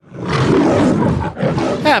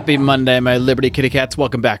Happy Monday, my Liberty Kitty Cats.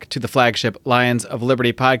 Welcome back to the flagship Lions of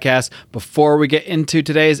Liberty podcast. Before we get into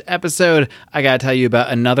today's episode, I got to tell you about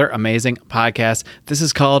another amazing podcast. This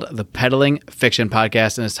is called the Peddling Fiction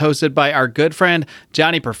Podcast, and it's hosted by our good friend,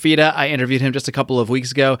 Johnny Perfida. I interviewed him just a couple of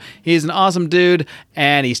weeks ago. He's an awesome dude,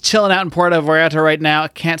 and he's chilling out in Puerto Vallarta right now. I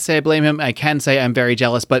can't say I blame him. I can say I'm very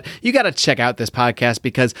jealous, but you got to check out this podcast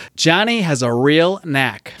because Johnny has a real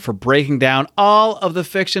knack for breaking down all of the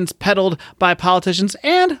fictions peddled by politicians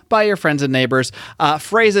and by your friends and neighbors.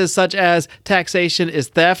 Phrases such as taxation is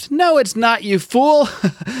theft. No, it's not, you fool.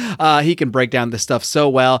 He can break down this stuff so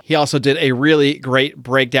well. He also did a really great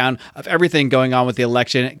breakdown of everything going on with the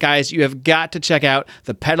election. Guys, you have got to check out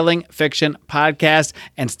the Peddling Fiction Podcast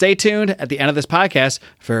and stay tuned at the end of this podcast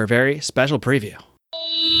for a very special preview.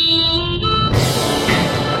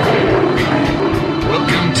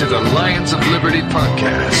 Welcome to the Lions of Liberty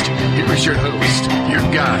podcast. Here is your host, your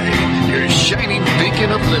guide, your shining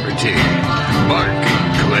beacon of liberty, Mark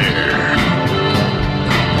Claire.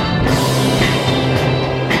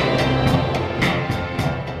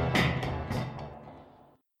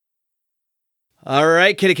 All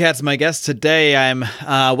right, Kitty Cat's my guest today. I'm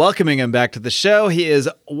welcoming him back to the show. He is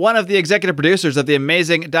one of the executive producers of the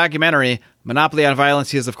amazing documentary Monopoly on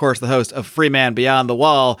Violence. He is, of course, the host of Free Man Beyond the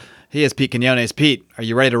Wall. He is Pete Quinones. Pete, are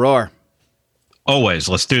you ready to roar? Always.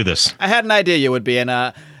 Let's do this. I had an idea you would be, and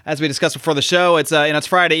as we discussed before the show, it's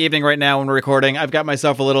Friday evening right now when we're recording. I've got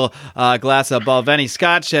myself a little glass of Balvenie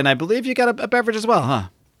Scotch, and I believe you got a beverage as well,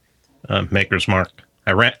 huh? Maker's Mark.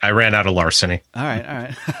 I ran out of larceny. All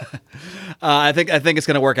right. I think it's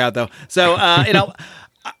going to work out though. So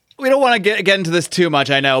we don't want to get into this too much,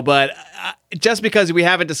 I know, but just because we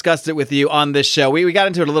haven't discussed it with you on this show, we got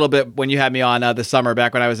into it a little bit when you had me on this summer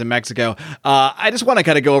back when I was in Mexico. I just want to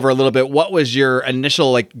kind of go over a little bit. What was your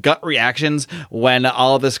initial gut reactions when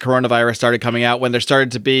all of this coronavirus started coming out, when there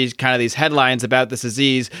started to be kind of these headlines about this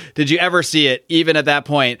disease? Did you ever see it, even at that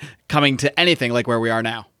point, coming to anything like where we are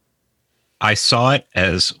now? I saw it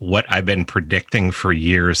as what I've been predicting for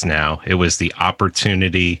years now. It was the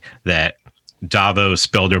opportunity that Davos,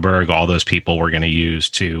 Bilderberg, all those people were going to use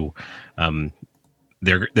to,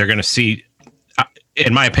 they're going to see,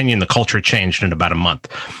 in my opinion, the culture changed in about a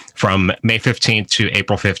month. From May 15th to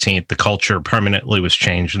April 15th, the culture permanently was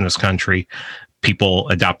changed in this country. People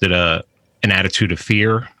adopted an attitude of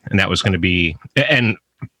fear, and that was going to be, and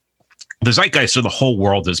the zeitgeist of the whole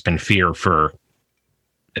world has been fear for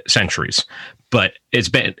centuries, but it's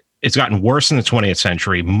gotten worse in the 20th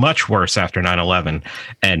century, much worse after 9/11,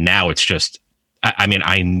 and now it's just,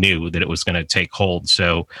 I knew that it was going to take hold,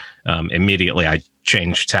 so immediately I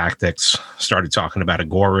changed tactics, started talking about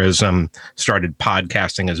agorism, started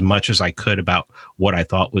podcasting as much as I could about what I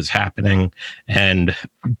thought was happening, and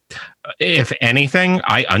if anything,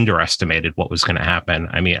 I underestimated what was going to happen.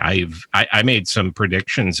 I mean, I made some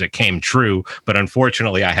predictions that came true, but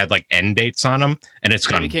unfortunately, I had end dates on them, and it's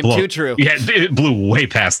gone too true. Yeah, it blew way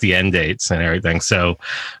past the end dates and everything. So,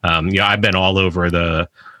 I've been all over the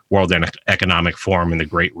World Economic Forum and the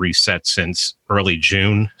Great Reset since early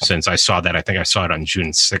June. Since I saw that, I think I saw it on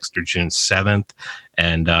June 6th or June 7th,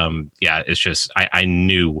 and it's just I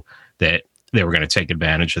knew that they were going to take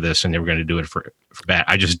advantage of this and they were going to do it for bad.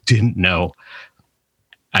 I just didn't know.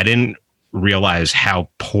 I didn't realize how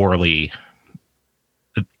poorly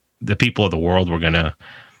the people of the world were going to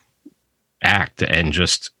act and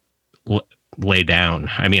just lay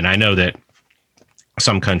down. I mean, I know that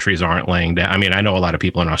some countries aren't laying down. I mean, I know a lot of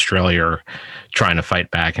people in Australia are trying to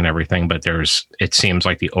fight back and everything, but it seems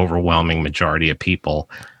like the overwhelming majority of people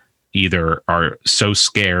either are so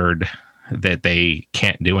scared that they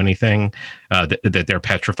can't do anything, that they're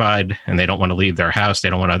petrified and they don't want to leave their house. They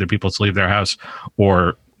don't want other people to leave their house,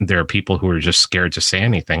 or there are people who are just scared to say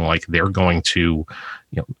anything, like they're going to,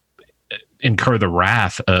 incur the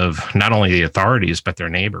wrath of not only the authorities, but their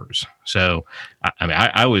neighbors. So, I mean,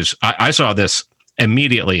 I saw this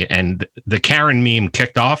immediately, and the Karen meme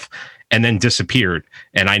kicked off and then disappeared.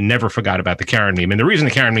 And I never forgot about the Karen meme. And the reason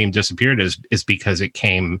the Karen meme disappeared is because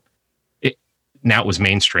now it was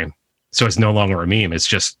mainstream. So it's no longer a meme. It's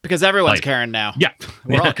just because everyone's Karen now. Yeah,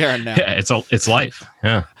 we're all Karen now. Yeah, it's life.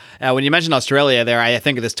 Yeah. When you mentioned Australia there, I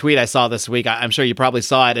think of this tweet I saw this week. I'm sure you probably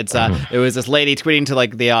saw it. It's it was this lady tweeting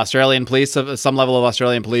to the Australian police, some level of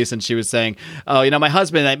Australian police, and she was saying, "Oh, my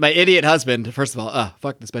husband, my idiot husband. First of all,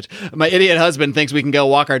 fuck this bitch. My idiot husband thinks we can go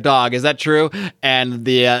walk our dog. Is that true?" And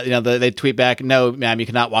they tweet back, "No, ma'am, you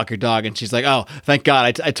cannot walk your dog." And she's like, "Oh, thank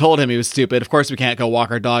God. I told him he was stupid. Of course we can't go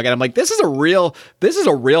walk our dog." And I'm like, this is a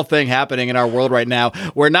real thing happening in our world right now,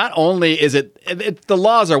 where not only is it the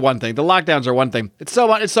laws are one thing, the lockdowns are one thing. It's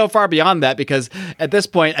it's so far beyond that, because at this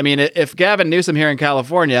point, I mean, if Gavin Newsom here in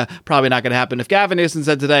California, probably not going to happen. If Gavin Newsom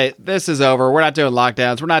said today, this is over, we're not doing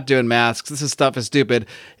lockdowns, we're not doing masks, stuff is stupid,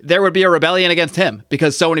 there would be a rebellion against him,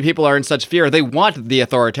 because so many people are in such fear. They want the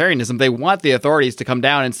authoritarianism. They want the authorities to come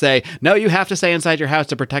down and say, no, you have to stay inside your house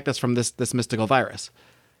to protect us from this mystical virus.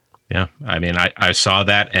 Yeah, I mean, I saw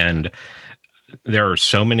that, and there are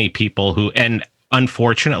so many people who, and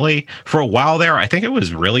unfortunately, for a while there, I think it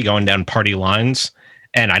was really going down party lines,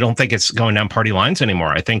 and I don't think it's going down party lines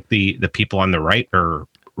anymore. I think the people on the right are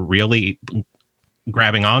really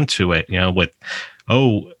grabbing onto it, with,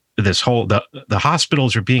 this whole, the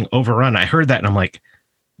hospitals are being overrun. I heard that, and I'm like,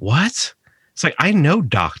 what? It's like, I know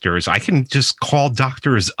doctors. I can just call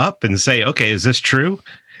doctors up and say, okay, is this true?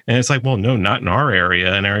 And it's like, well, no, not in our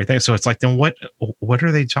area and everything. So it's like, then what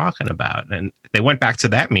are they talking about? And they went back to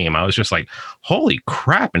that meme. I was just like, holy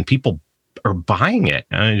crap. And people are buying it.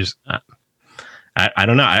 And I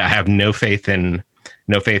don't know. I have no faith in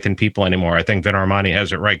people anymore. I think Vin Armani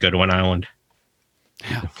has it right. Go to an island.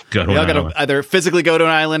 Yeah. We all got to either physically go to an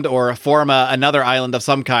island or form another island of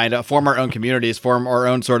some kind, form our own communities, form our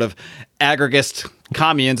own sort of aggregist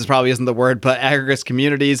communes, probably isn't the word, but aggregist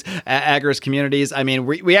communities. I mean,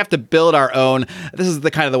 we have to build our own. This is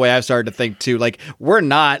the way I've started to think too. Like, we're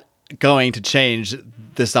not going to change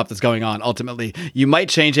this stuff that's going on. Ultimately, you might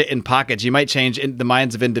change it in pockets, you might change in the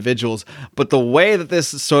minds of individuals, but the way that this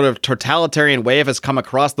sort of totalitarian wave has come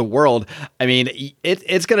across the world, I mean,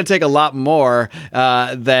 it's going to take a lot more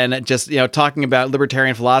than just talking about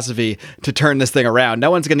libertarian philosophy to turn this thing around.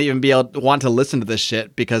 No one's going to even be able to want to listen to this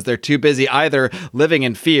shit because they're too busy either living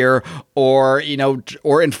in fear or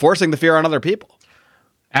enforcing the fear on other people.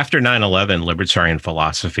 After 9/11, libertarian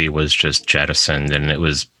philosophy was just jettisoned, and it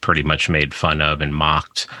was pretty much made fun of and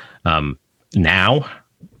mocked. Now,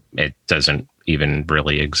 it doesn't even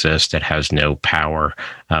really exist. It has no power.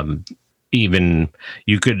 Even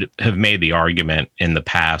you could have made the argument in the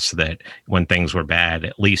past that when things were bad,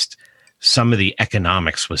 at least some of the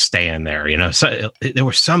economics was staying there. So there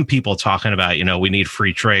were some people talking about, we need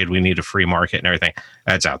free trade, we need a free market and everything.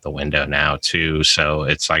 That's out the window now, too. So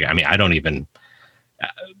it's like, I mean, I don't even...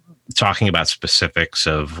 talking about specifics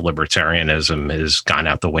of libertarianism has gone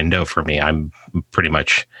out the window for me. I'm pretty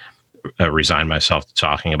much resigned myself to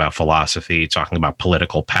talking about philosophy, talking about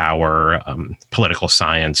political power, political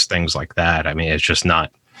science, things like that. I mean, it's just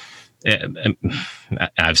not.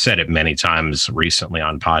 I've said it many times recently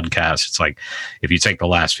on podcasts. It's like, if you take the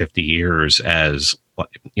last 50 years as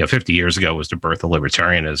 50 years ago was the birth of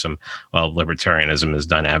libertarianism. Well, libertarianism has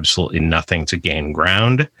done absolutely nothing to gain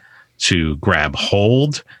ground, to grab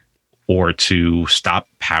hold, or to stop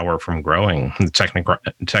power from growing, the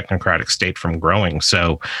technocratic state from growing.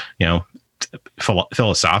 So,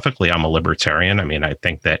 philosophically, I'm a libertarian. I mean, I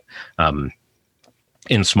think that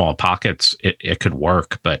in small pockets, it could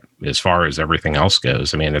work. But as far as everything else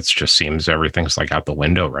goes, I mean, it just seems everything's like out the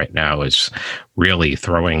window right now. Is really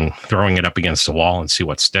throwing it up against the wall and see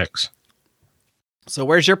what sticks. So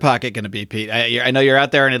where's your pocket going to be, Pete? I know you're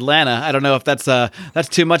out there in Atlanta. I don't know if that's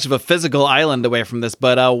too much of a physical island away from this,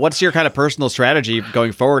 but what's your kind of personal strategy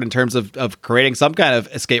going forward in terms of creating some kind of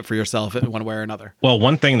escape for yourself in one way or another? Well,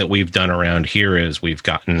 one thing that we've done around here is we've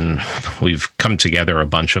come together. A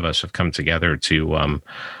bunch of us have come together to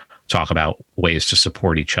talk about ways to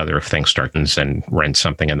support each other if things start and rent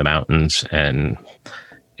something in the mountains, and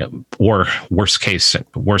or worst case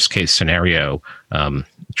scenario,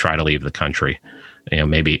 try to leave the country.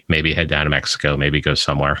 Maybe head down to Mexico, maybe go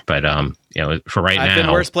somewhere. But for right now, I've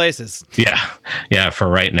been worse places. Yeah. For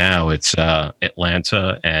right now, it's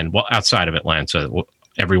Atlanta, and outside of Atlanta,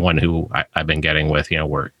 everyone who I've been getting with,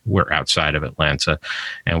 we're outside of Atlanta,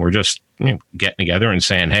 and we're just getting together and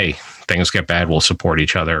saying, hey, things get bad, we'll support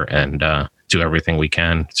each other and do everything we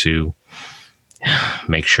can to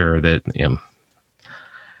make sure that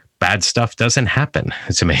bad stuff doesn't happen.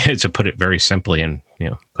 It's to put it very simply and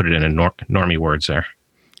put it in normie words there.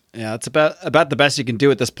 Yeah, it's about the best you can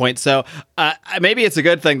do at this point. So maybe it's a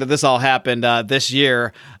good thing that this all happened this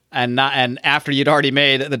year and after you'd already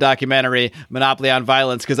made the documentary Monopoly on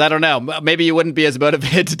Violence, because I don't know, maybe you wouldn't be as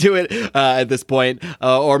motivated to do it at this point,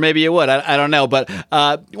 or maybe you would. I don't know, but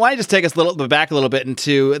why don't you just take us back a little bit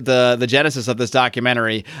into the genesis of this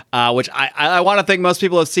documentary, which I want to think most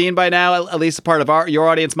people have seen by now, at least a part of your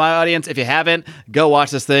audience, my audience. If you haven't, go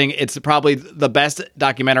watch this thing. It's probably the best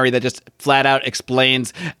documentary that just flat out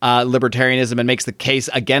explains libertarianism and makes the case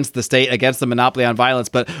against the state, against the monopoly on violence.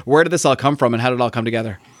 But where did this all come from, and how did it all come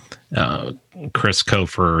together? Chris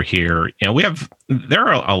Kofer here. There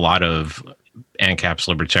are a lot of ANCAP's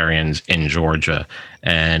libertarians in Georgia.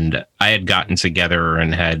 And I had gotten together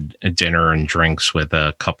and had a dinner and drinks with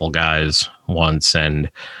a couple guys once. And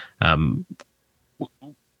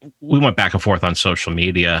we went back and forth on social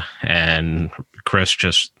media, and Chris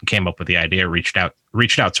just came up with the idea, reached out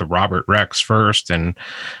to Robert Rex first. And,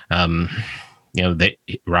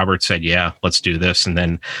 Robert said, yeah, let's do this. And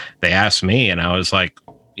then they asked me, and I was like,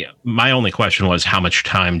 yeah, my only question was, how much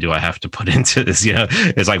time do I have to put into this?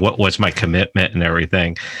 It's like, what's my commitment and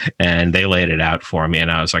everything? And they laid it out for me, and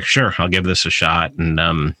I was like, sure, I'll give this a shot. And,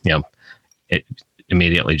 it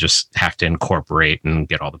immediately just have to incorporate and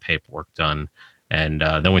get all the paperwork done. And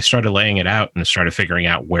then we started laying it out and started figuring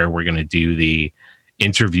out where we're going to do the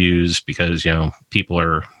interviews, because,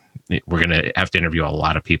 we're going to have to interview a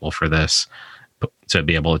lot of people for this to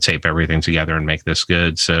be able to tape everything together and make this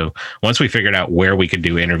good. So once we figured out where we could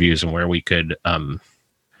do interviews and where we could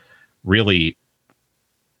really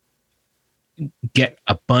get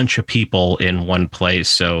a bunch of people in one place,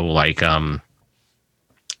 so like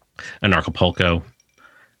Anarchapulco,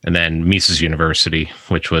 and then Mises University,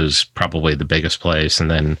 which was probably the biggest place. And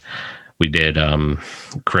then we did,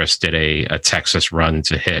 Chris did a Texas run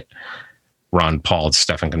to hit Ron Paul,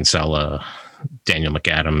 Stephan Kinsella, Daniel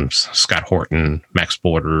McAdams, Scott Horton, Max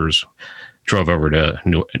Borders, drove over to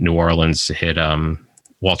New Orleans to hit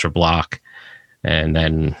Walter Block. And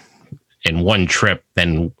then in one trip,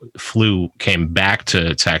 then came back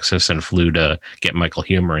to Texas and flew to get Michael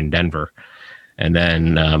Huemer in Denver. And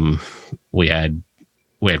then we had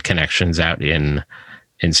connections out in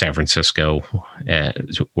San Francisco.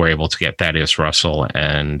 We're able to get Thaddeus Russell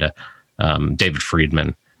and David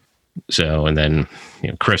Friedman. So, and then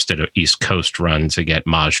Chris did an East Coast run to get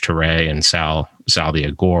Maj Touré and Sal the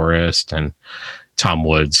Agorist, and Tom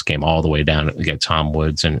Woods came all the way down to get Tom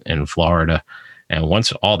Woods in Florida. And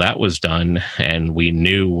once all that was done, and we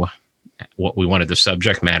knew what we wanted the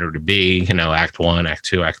subject matter to be, Act 1, Act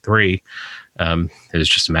 2, Act 3, it was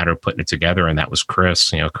just a matter of putting it together. And that was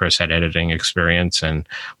Chris. Chris had editing experience, and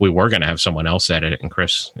we were going to have someone else edit it. And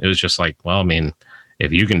Chris, it was just like, well, I mean,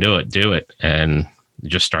 if you can do it, do it. And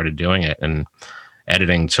just started doing it. And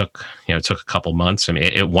editing took a couple months. I mean,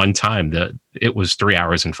 at one time it was 3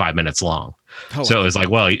 hours and 5 minutes long. Oh, so it was like,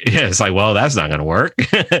 well, that's not going to work.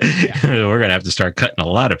 Yeah. We're going to have to start cutting a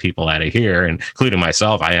lot of people out of here, including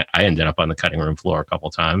myself. I ended up on the cutting room floor a couple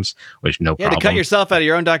times, which no problem. To cut yourself out of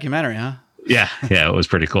your own documentary, huh? Yeah, it was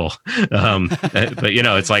pretty cool. But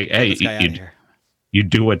it's like, hey, you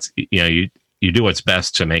do what's you do what's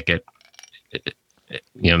best to make it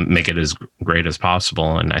as great as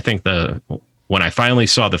possible. And I think when I finally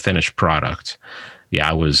saw the finished product,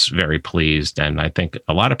 I was very pleased, and I think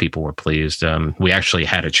a lot of people were pleased. We actually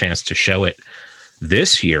had a chance to show it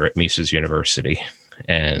this year at Mises University,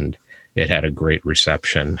 and it had a great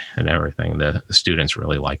reception and everything. The students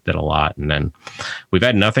really liked it a lot. And then we've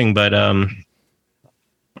had nothing but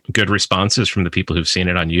good responses from the people who've seen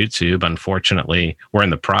it on YouTube. Unfortunately, we're in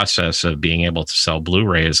the process of being able to sell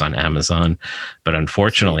Blu-rays on Amazon, but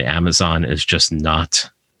unfortunately, Amazon is just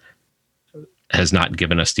has not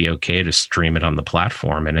given us the okay to stream it on the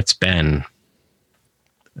platform. And it's been,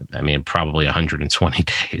 probably 120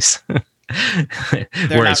 days.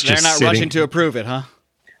 They're not rushing to approve it, huh?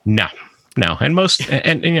 No.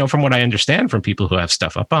 And from what I understand from people who have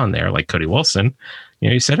stuff up on there, like Cody Wilson,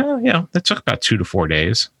 he said, that took about 2 to 4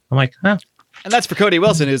 days. I'm like, huh. And that's for Cody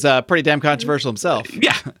Wilson, who's pretty damn controversial himself.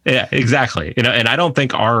 Yeah, exactly. And I don't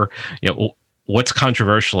think what's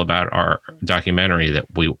controversial about our documentary that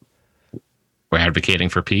we're advocating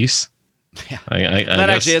for peace. Yeah, that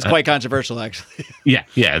actually is quite controversial. Actually,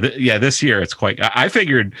 This year it's quite. I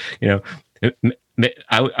figured,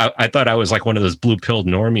 I thought I was like one of those blue-pilled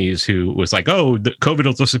normies who was like, "Oh, the COVID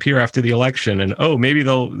will disappear after the election," and maybe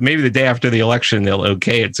the day after the election they'll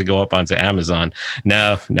okay it to go up onto Amazon.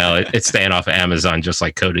 No, it's staying off of Amazon, just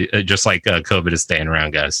like COVID is staying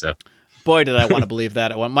around, guys. So, boy, did I want to believe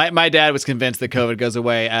that. My dad was convinced that COVID goes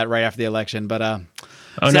away right after the election, but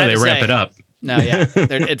they ramp it up. No, yeah,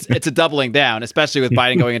 it's a doubling down, especially with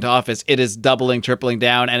Biden going into office. It is doubling, tripling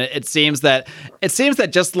down, and it seems that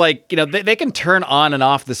just like they can turn on and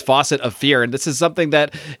off this faucet of fear, and this is something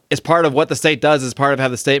that is part of what the state does, is part of how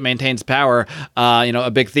the state maintains power.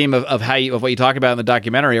 A big theme of what you talk about in the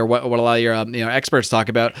documentary, or what a lot of your experts talk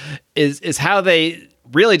about, is how they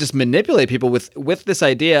really just manipulate people with this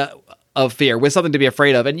idea of fear, with something to be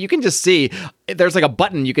afraid of. And you can just see there's like a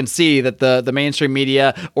button you can see that the mainstream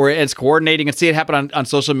media or it's coordinating. You can see it happen on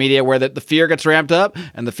social media where the fear gets ramped up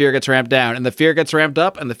and the fear gets ramped down and the fear gets ramped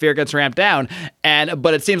up and the fear gets ramped down.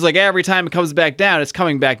 But it seems like every time it comes back down, it's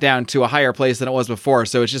coming back down to a higher place than it was before.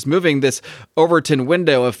 So it's just moving this Overton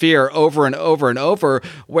window of fear over and over and over,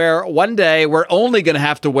 where one day we're only going to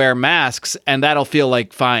have to wear masks and that'll feel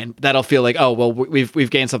like fine. That'll feel like, oh, well, we've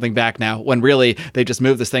gained something back now, when really they just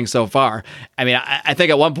moved this thing so far. I mean, I think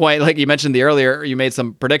at one point, like you mentioned earlier, you made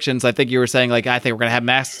some predictions. I think you were saying like, I think we're going to have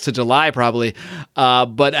masks to July probably.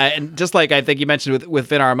 But just like I think you mentioned with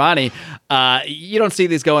Vin Armani, you don't see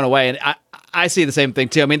these going away. And I see the same thing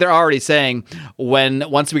too. I mean, they're already saying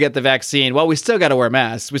once we get the vaccine, well, we still got to wear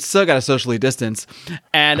masks. We still got to socially distance.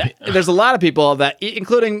 And there's a lot of people that,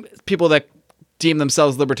 including people that deem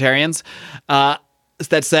themselves libertarians,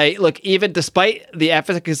 that say, look, even despite the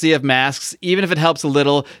efficacy of masks, even if it helps a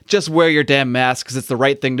little, just wear your damn mask because it's the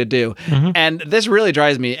right thing to do. Mm-hmm. And this really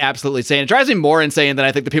drives me absolutely insane. It drives me more insane than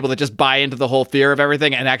I think the people that just buy into the whole fear of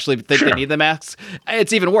everything and actually think they need the masks.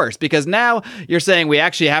 It's even worse because now you're saying we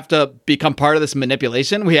actually have to become part of this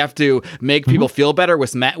manipulation. We have to make people feel better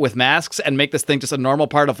with masks and make this thing just a normal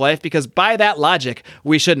part of life, because by that logic,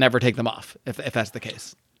 we should never take them off if that's the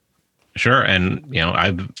case. Sure. And,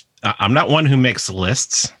 I'm not one who makes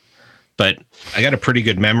lists, but I got a pretty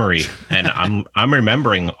good memory, and I'm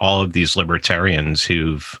remembering all of these libertarians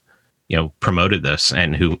who've, promoted this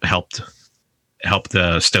and who helped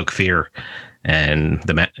stoke fear, and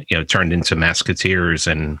turned into masketeers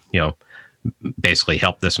and, basically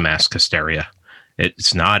helped this mask hysteria.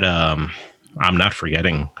 It's not, I'm not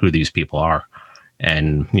forgetting who these people are,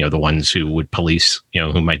 and, the ones who would police,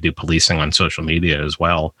 who might do policing on social media as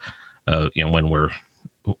well.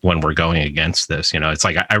 When we're going against this, it's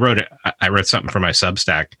like I wrote something for my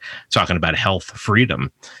Substack talking about health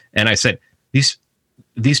freedom. And I said, these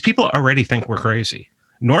people already think we're crazy.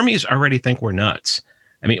 Normies already think we're nuts.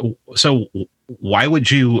 I mean, so why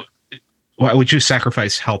would you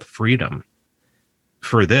sacrifice health freedom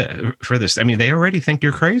for this? I mean, they already think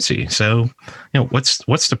you're crazy. So,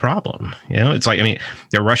 what's the problem? It's like, I mean,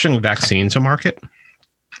 they're rushing a vaccine to market,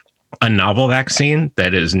 a novel vaccine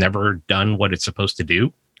that has never done what it's supposed to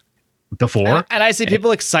do before. And I see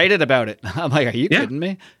people excited about it. I'm like, are you kidding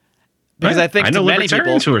me? Because I think to many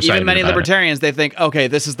people, even many libertarians, they think, okay,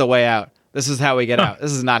 this is the way out. This is how we get out.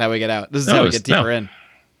 This is not how we get out. This is how we get deeper in.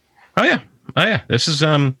 Oh yeah. This is,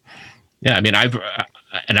 I mean,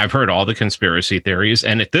 I've heard all the conspiracy theories.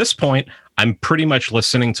 And at this point, I'm pretty much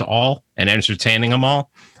listening to all and entertaining them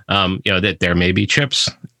all. That there may be chips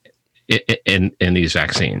in these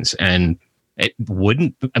vaccines, and it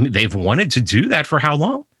wouldn't. I mean, they've wanted to do that for how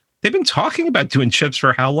long? They've been talking about doing chips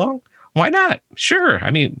for how long? Why not? Sure.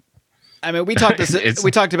 I mean, we talked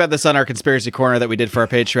about this on our Conspiracy Corner that we did for our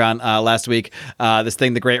Patreon last week, this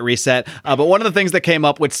thing, The Great Reset. But one of the things that came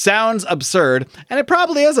up, which sounds absurd, and it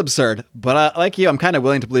probably is absurd, but like you, I'm kind of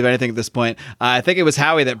willing to believe anything at this point. I think it was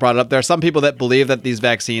Howie that brought it up. There are some people that believe that these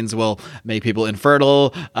vaccines will make people infertile,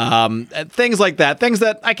 things like that, things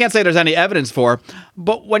that I can't say there's any evidence for.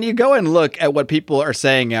 But when you go and look at what people are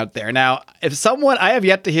saying out there, now, I have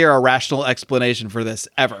yet to hear a rational explanation for this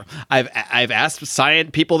ever. I've asked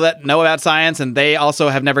people that know about science, and they also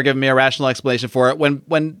have never given me a rational explanation for it.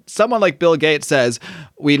 When someone like Bill Gates says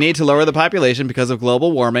we need to lower the population because of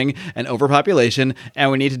global warming and overpopulation,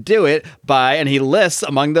 and we need to do it by, and he lists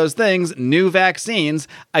among those things, new vaccines,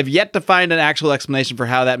 I've yet to find an actual explanation for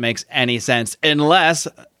how that makes any sense, unless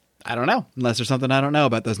there's something I don't know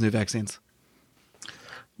about those new vaccines.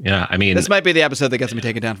 Yeah, I mean, this might be the episode that gets me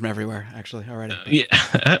taken down from everywhere, actually, already.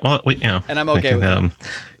 And I'm okay with it.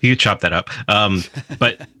 You chop that up.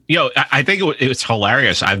 But, I think it was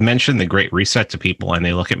hilarious. I've mentioned the Great Reset to people, and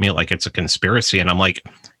they look at me like it's a conspiracy. And I'm like,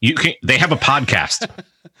 they have a podcast.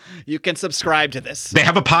 You can subscribe to this. They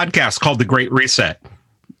have a podcast called The Great Reset,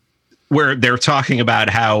 where they're talking about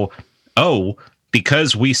how,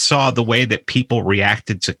 because we saw the way that people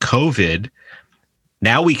reacted to COVID,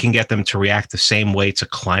 now we can get them to react the same way to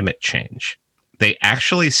climate change. They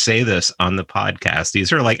actually say this on the podcast.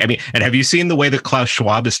 These are like, I mean, and have you seen the way that Klaus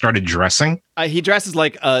Schwab has started dressing? He dresses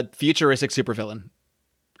like a futuristic supervillain.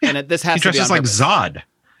 Yeah, and this has to be on like Zod.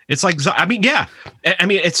 It's like Zod. I mean, yeah. I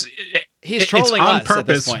mean, he's trolling us at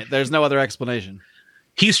this point. There's no other explanation.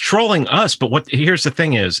 He's trolling us, but here's the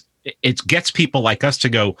thing is, it gets people like us to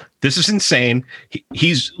go, this is insane.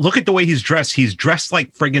 Look at the way he's dressed. He's dressed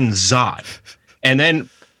like friggin' Zod. And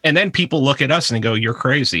then people look at us and go, you're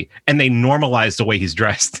crazy. And they normalize the way he's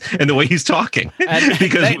dressed and the way he's talking. And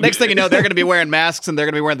because next thing you know, they're going to be wearing masks and they're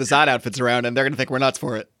going to be wearing the Zod outfits around, and they're going to think we're nuts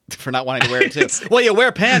for not wanting to wear it too. Well, you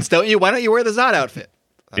wear pants, don't you? Why don't you wear the Zod outfit?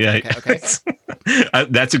 Yeah, Okay.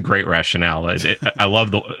 that's a great rationale. I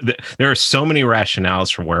love there are so many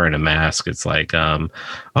rationales for wearing a mask. It's like,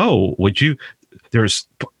 oh, there's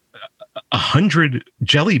 100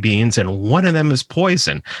 jelly beans and one of them is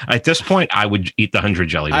poison. At this point, I would eat the 100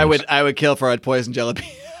 jelly beans. I would kill for a poison jelly bean.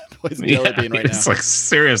 Jelly bean right it's now. Like,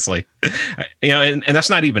 seriously, and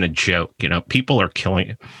that's not even a joke. People are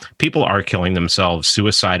killing themselves.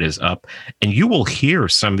 Suicide is up, and you will hear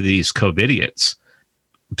some of these COVIDiots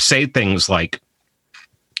say things like,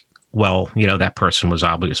 well, that person was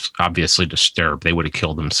obviously disturbed. They would have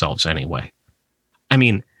killed themselves anyway. I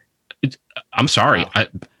mean, I'm sorry. Wow.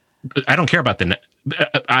 I don't care about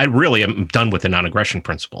I really am done with the non-aggression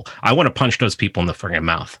principle. I want to punch those people in the friggin'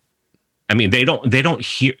 mouth. I mean, they don't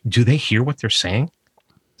hear. Do they hear what they're saying?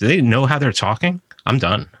 Do they know how they're talking? I'm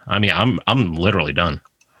done. I mean, I'm literally done.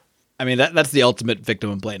 I mean, that's the ultimate victim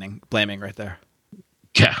of blaming right there.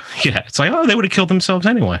 Yeah. It's like, oh, they would have killed themselves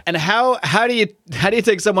anyway. And how do you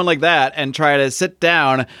take someone like that and try to sit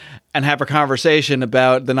down and have a conversation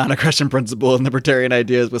about the non-aggression principle and libertarian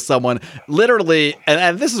ideas with someone literally?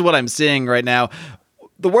 And this is what I'm seeing right now.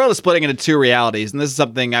 The world is splitting into two realities, and this is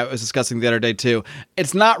something I was discussing the other day too.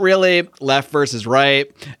 It's not really left versus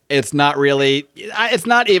right. It's not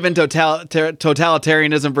even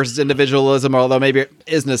totalitarianism versus individualism, although maybe it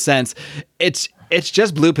is in a sense. It's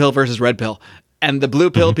just blue pill versus red pill. And the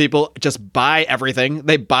blue pill people just buy everything.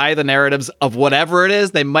 They buy the narratives of whatever it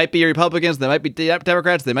is. They might be Republicans, they might be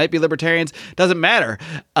Democrats, they might be libertarians. Doesn't matter.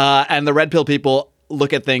 And the red pill people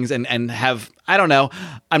look at things and have, I don't know.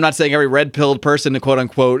 I'm not saying every red-pilled person, quote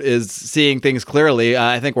unquote, is seeing things clearly.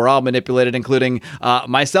 I think we're all manipulated, including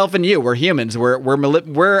myself and you. We're humans.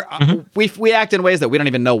 We act in ways that we don't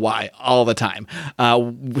even know why all the time.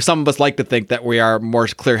 Some of us like to think that we are more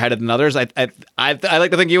clear-headed than others. I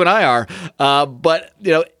like to think you and I are. But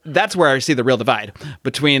that's where I see the real divide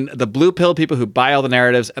between the blue pill people who buy all the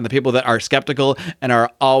narratives and the people that are skeptical and are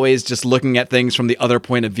always just looking at things from the other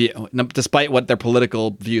point of view, despite what their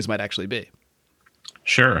political views might actually be.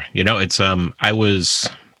 Sure. It's I was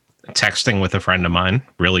texting with a friend of mine,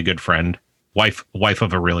 really good friend, wife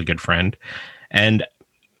of a really good friend, and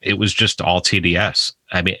it was just all TDS.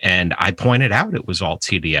 I mean, and I pointed out it was all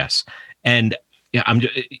TDS. And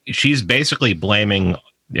she's basically blaming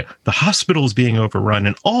the hospitals being overrun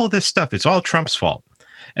and all this stuff. It's all Trump's fault.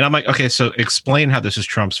 And I'm like, okay, so explain how this is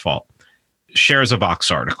Trump's fault. Shares a Vox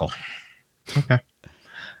article. Okay.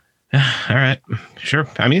 All right, sure.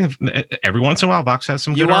 I mean, every once in a while, Vox has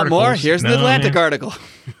some good articles. You want more? Here's the Atlantic article.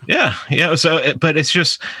 Yeah. So, but it's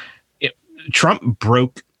just Trump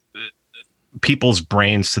broke people's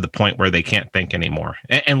brains to the point where they can't think anymore,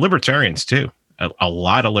 and libertarians too. A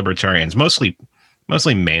lot of libertarians, mostly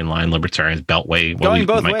mainline libertarians, beltway, what we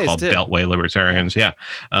might call beltway libertarians. Yeah,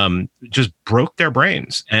 just broke their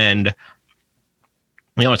brains, and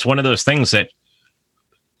it's one of those things that.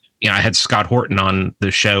 I had Scott Horton on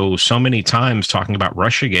the show so many times talking about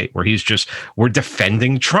Russiagate, where we're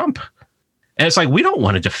defending Trump. And it's like, we don't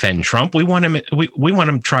want to defend Trump. We want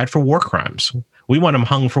him tried for war crimes. We want him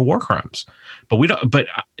hung for war crimes. But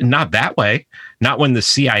not that way. Not when the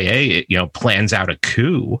CIA, plans out a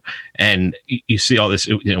coup and you see all this,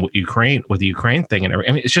 with the Ukraine thing and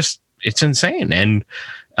everything. I mean, it's insane. And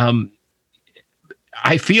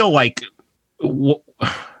I feel like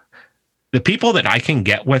the people that I can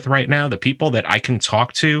get with right now, the people that I can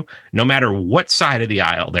talk to, no matter what side of the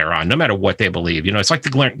aisle they're on, no matter what they believe, it's like the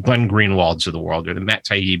Glenn Greenwalds of the world or the Matt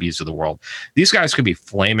Taibbis of the world. These guys could be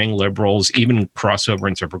flaming liberals, even crossover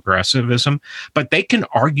into progressivism, but they can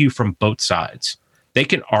argue from both sides. They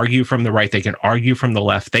can argue from the right. They can argue from the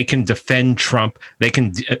left. They can defend Trump. They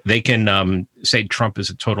can say Trump is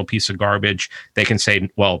a total piece of garbage. They can say,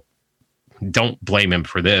 well, don't blame him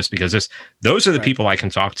for this, because those are the people I can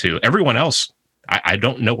talk to. Everyone else, I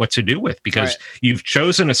don't know what to do with, because you've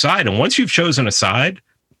chosen a side. And once you've chosen a side,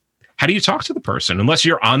 how do you talk to the person unless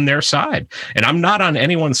you're on their side? And I'm not on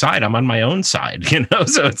anyone's side. I'm on my own side,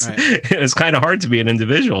 so it's kind of hard to be an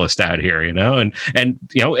individualist out here, and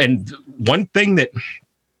one thing that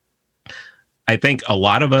I think a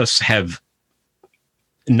lot of us have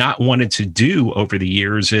not wanted to do over the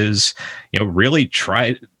years is, really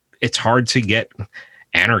try. It's hard to get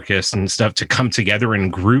anarchists and stuff to come together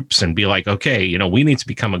in groups and be like, okay, we need to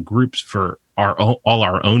become a group for all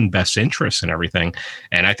our own best interests and everything.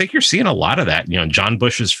 And I think you're seeing a lot of that. John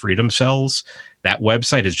Bush's Freedom Cells, that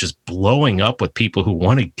website is just blowing up with people who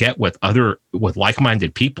want to get with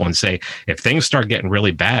like-minded people and say, if things start getting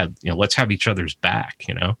really bad, let's have each other's back,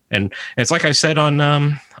 And it's like I said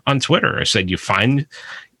on Twitter, I said, you find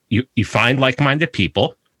like-minded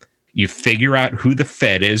people. You figure out who the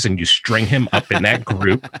Fed is and you string him up in that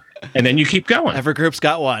group, and then you keep going. Every group's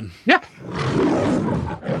got one. Yeah.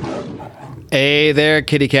 Hey there,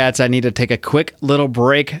 kitty cats. I need to take a quick little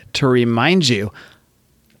break to remind you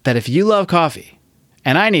that if you love coffee,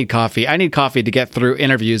 and I need coffee to get through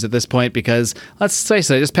interviews at this point because, let's face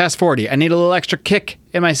it, I just passed 40. I need a little extra kick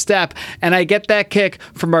in my step, and I get that kick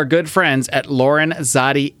from our good friends at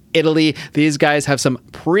Lorenzotti Italy. These guys have some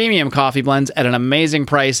premium coffee blends at an amazing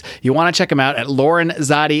price. You want to check them out at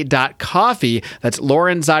lorenzotti.coffee. That's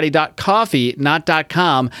lorenzotti.coffee, not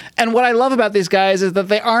 .com. And what I love about these guys is that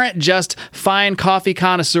they aren't just fine coffee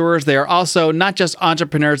connoisseurs. They are also not just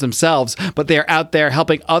entrepreneurs themselves, but they are out there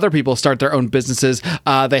helping other people start their own businesses.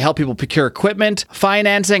 They help people procure equipment,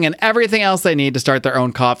 financing, and everything else they need to start their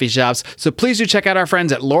own coffee shops. So please do check out our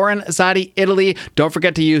friends at Lorenzotti Italy. Don't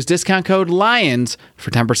forget to use discount code LIONS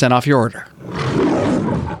for 10% off your order.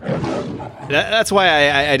 That's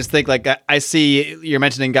why I just think, like, I see you're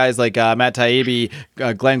mentioning guys like Matt Taibbi,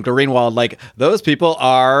 Glenn Greenwald, like those people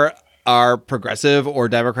are progressive or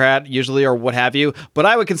Democrat usually, or what have you, but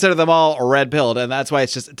I would consider them all red-pilled, and that's why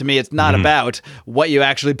it's just, to me, it's not about what you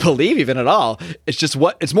actually believe even at all. It's just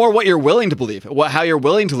it's more what you're willing to believe, how you're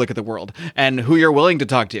willing to look at the world, and who you're willing to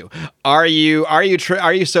talk to. Are you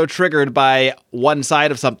so triggered by one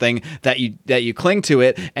side of something that you cling to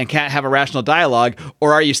it and can't have a rational dialogue,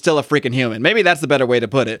 or are you still a freaking human? Maybe that's the better way to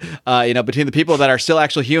put it. Between the people that are still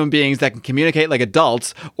actual human beings that can communicate like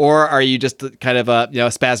adults, or are you just kind of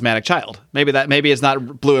a spasmodic child? Maybe it's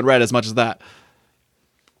not blue and red as much as that.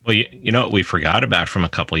 Well, you know what we forgot about from a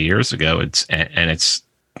couple of years ago, it's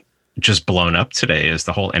just blown up today, is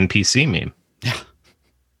the whole NPC meme. Yeah.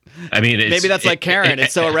 I mean, maybe that's like Karen.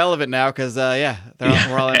 It's so irrelevant now because we're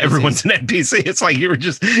all NPCs. Everyone's an NPC. It's like you're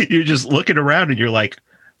just looking around and you're like,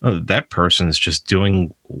 oh, that person's just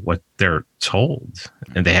doing what they're told,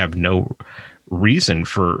 and they have no reason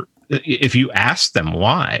for. If you ask them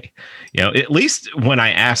why, at least when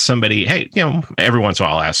I ask somebody, hey, every once in a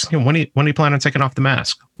while I'll ask, when do you plan on taking off the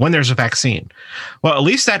mask? When there's a vaccine? Well, at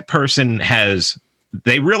least that person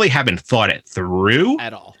they really haven't thought it through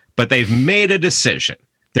at all, but they've made a decision.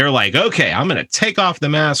 They're like, okay, I'm going to take off the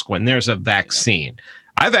mask when there's a vaccine.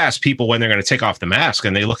 I've asked people when they're going to take off the mask,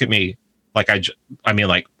 and they look at me like I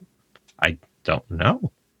don't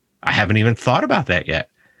know. I haven't even thought about that yet.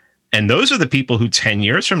 And those are the people who 10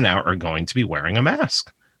 years from now are going to be wearing a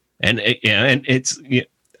mask. And I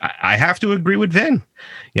have to agree with Vin.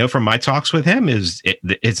 From my talks with him,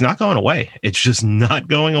 it's not going away. It's just not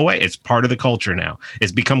going away. It's part of the culture now.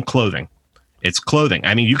 It's become clothing. It's clothing.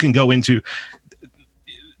 I mean, you can go into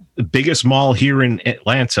the biggest mall here in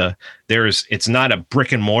Atlanta. It's not a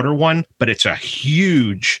brick and mortar one, but it's a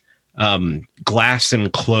huge glass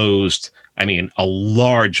enclosed, a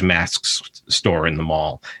large masks store in the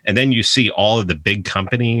mall. And then you see all of the big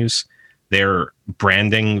companies, they're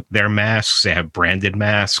branding their masks. They have branded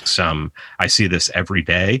masks. I see this every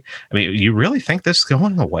day. You really think this is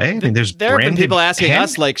going away? There have been people asking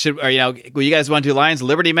us, like, will you guys want to do Lions of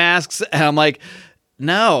Liberty masks? And I'm like,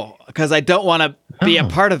 no, because I don't want to be a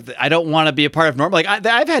part of. I don't want to be a part of normal. Like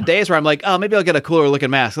I've had days where I'm like, oh, maybe I'll get a cooler looking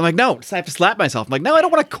mask. I'm like, no, I have to slap myself. I'm like, no, I don't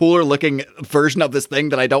want a cooler looking version of this thing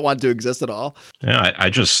that I don't want to exist at all. Yeah, I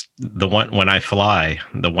just the one when I fly,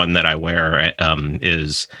 the one that I wear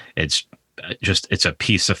it's a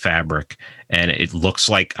piece of fabric, and it looks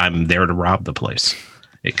like I'm there to rob the place.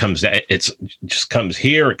 It just comes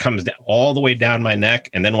here. It comes all the way down my neck,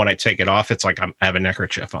 and then when I take it off, it's like I have a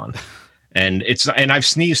neckerchief on. And I've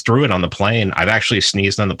sneezed through it on the plane. I've actually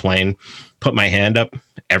sneezed on the plane, put my hand up,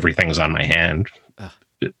 everything's on my hand.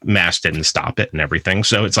 Mask didn't stop it and everything.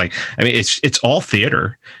 So it's like, it's all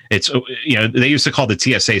theater. It's, they used to call the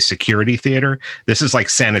TSA security theater. This is like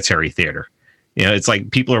sanitary theater. It's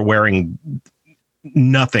like people are wearing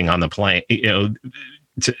nothing on the plane,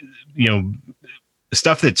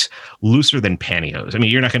 stuff that's looser than pantyhose.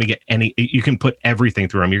 You're not going to get you can put everything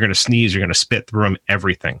through them. You're going to sneeze, you're going to spit through them,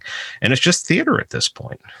 everything. And it's just theater at this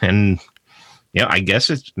point. And, I guess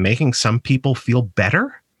it's making some people feel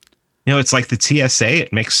better. It's like the TSA,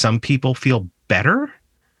 it makes some people feel better,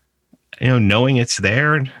 knowing it's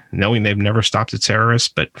there, knowing they've never stopped a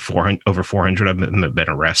terrorist, but over 400 of them have been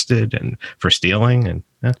arrested and for stealing. And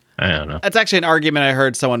I don't know. That's actually an argument I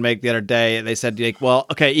heard someone make the other day. They said, like, well,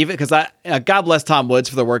 okay, even because God bless Tom Woods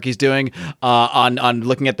for the work he's doing on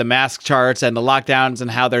looking at the mask charts and the lockdowns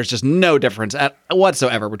and how there's just no difference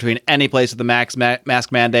whatsoever between any place with the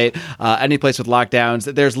mask mandate, any place with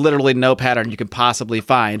lockdowns. There's literally no pattern you can possibly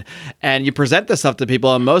find. And you present this stuff to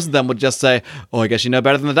people, and most of them would just say, "Oh, I guess you know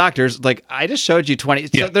better than the doctors." Like, I just showed you 20.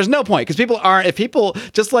 Yeah. So there's no point, because people aren't. If people,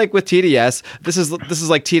 just like with TDS, this is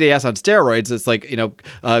like TDS on steroids. It's like,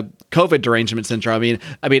 COVID derangement syndrome.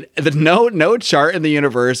 I mean, the no chart in the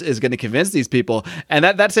universe is going to convince these people. And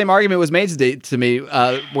that same argument was made to me,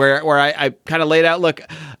 where I kind of laid out, look,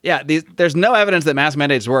 yeah, there's no evidence that mask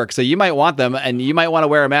mandates work. So you might want them, and you might want to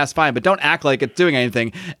wear a mask, fine, but don't act like it's doing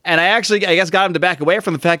anything. And I guess, got him to back away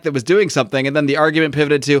from the fact that it was doing something. And then the argument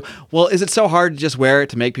pivoted to, well, is it so hard to just wear it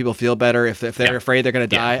to make people feel better if they're afraid they're going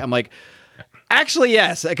to die? I'm like, actually,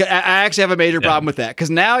 yes. I actually have a major problem with that, because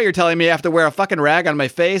now you're telling me I have to wear a fucking rag on my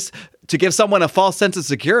face to give someone a false sense of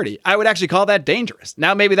security. I would actually call that dangerous.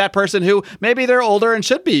 Now, maybe that person who maybe they're older and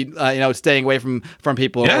should be, staying away from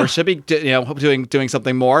people, or should be, doing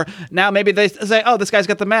something more. Now, maybe they say, "Oh, this guy's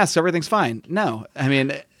got the mask, so everything's fine." No, I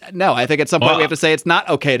mean, no. I think at some point we have to say it's not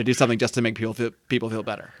okay to do something just to make people feel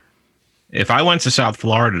better. If I went to South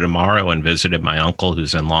Florida tomorrow and visited my uncle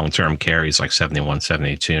who's in long-term care, he's like 71,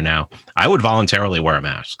 72 now, I would voluntarily wear a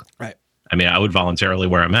mask. Right. I mean, I would voluntarily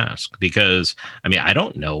wear a mask because, I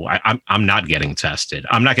don't know. I'm not getting tested.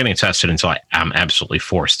 I'm not getting tested until I'm absolutely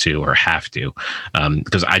forced to or have to,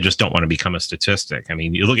 because I just don't want to become a statistic. I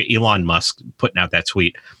mean, you look at Elon Musk putting out that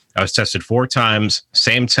tweet. I was tested 4 times,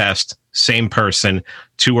 same test, same person,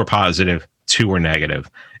 2 were positive, 2 were negative.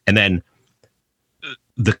 And then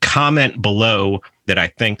the comment below that I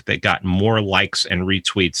think that got more likes and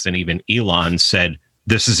retweets than even Elon said,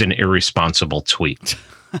 "This is an irresponsible tweet."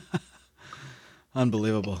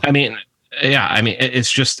 Unbelievable. I mean,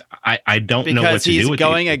 it's just, I don't know what to do with it. Because he's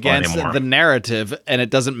going against the narrative, and it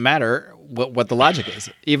doesn't matter what the logic is.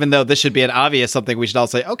 Even though this should be an obvious something, we should all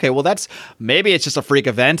say, okay, well, maybe it's just a freak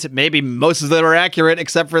event. Maybe most of them are accurate,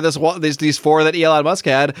 except for these 4 that Elon Musk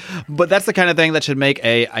had. But that's the kind of thing that should make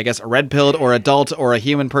a red-pilled or adult or a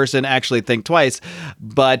human person actually think twice.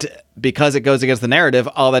 But because it goes against the narrative,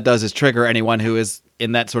 all that does is trigger anyone who is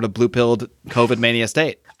in that sort of blue-pilled COVID mania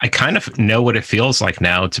state. I kind of know what it feels like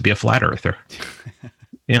now to be a flat earther.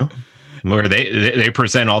 Where they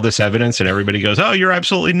present all this evidence and everybody goes, "Oh, you're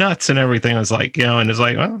absolutely nuts," and everything. It's like, and it's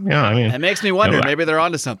like, well, yeah, I mean, it makes me wonder, maybe they're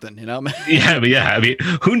onto something, Yeah, but yeah, I mean,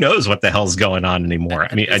 who knows what the hell's going on anymore?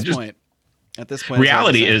 At this point,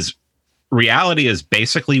 reality is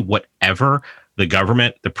basically whatever the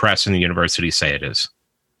government, the press, and the university say it is,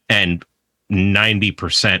 and 90 to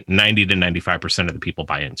 95% of the people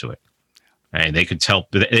buy into it. And they could tell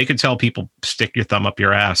people, stick your thumb up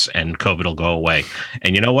your ass and COVID will go away.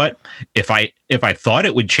 And you know what? If I thought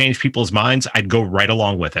it would change people's minds, I'd go right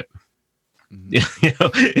along with it.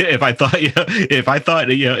 If I thought,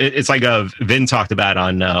 it's like Vin talked about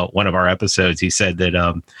on one of our episodes. He said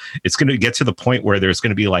that it's going to get to the point where there's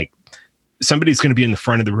going to be like, somebody's going to be in the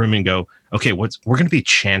front of the room and go, okay, we're going to be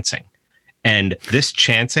chanting. And this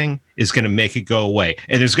chanting is going to make it go away.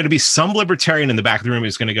 And there's going to be some libertarian in the back of the room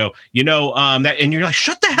who's going to go, that, and you're like,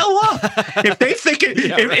 shut the hell up. If they think it,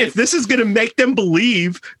 if this is going to make them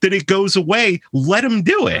believe that it goes away, let them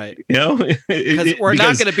do it. Right. Because we're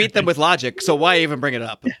not going to beat them with logic. So why even bring it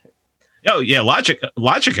up? Oh yeah.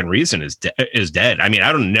 Logic and reason is dead. I mean,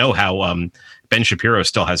 I don't know how Ben Shapiro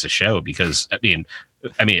still has a show, because I mean,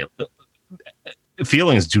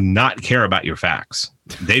 feelings do not care about your facts.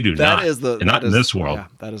 They do not. Not in this world. Yeah,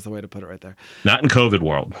 that is the way to put it right there. Not in COVID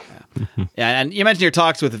world. Yeah, and you mentioned your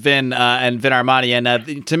talks with Vin and Vin Armani,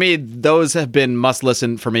 and to me, those have been must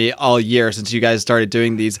listen for me all year since you guys started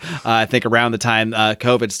doing these. I think around the time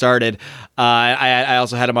COVID started. I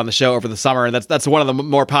also had him on the show over the summer, and that's one of the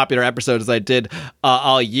more popular episodes I did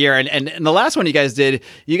all year. And the last one you guys did,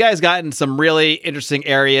 you guys got in some really interesting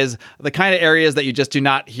areas, the kind of areas that you just do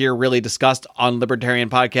not hear really discussed on libertarian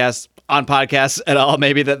podcasts. On podcasts at all,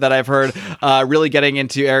 maybe that I've heard, really getting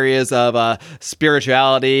into areas of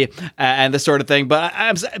spirituality and this sort of thing. But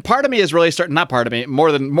part of me is really starting, not part of me,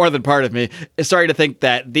 more than part of me, is starting to think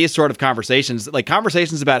that these sort of conversations, like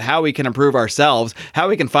conversations about how we can improve ourselves, how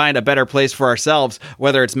we can find a better place for ourselves,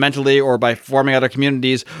 whether it's mentally or by forming other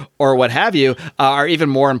communities or what have you, are even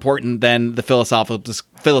more important than the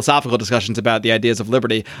philosophical discussions about the ideas of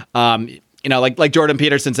liberty. like Jordan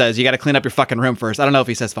Peterson says, you got to clean up your fucking room first. I don't know if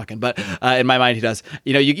he says fucking, but in my mind he does.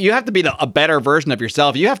 You have to be a better version of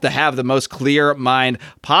yourself. You have to have the most clear mind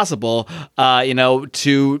possible,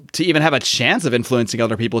 to even have a chance of influencing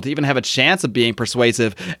other people, to even have a chance of being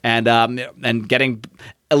persuasive and getting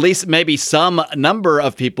at least maybe some number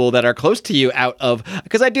of people that are close to you out of,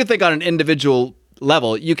 because I do think on an individual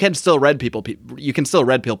level, you can still red pill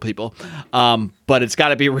people, but it's got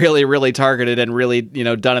to be really, really targeted and really,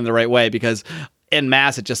 done in the right way, because en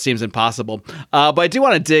masse it just seems impossible. But I do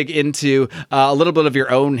want to dig into a little bit of your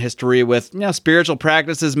own history with spiritual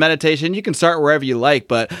practices, meditation. You can start wherever you like,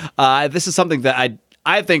 but this is something that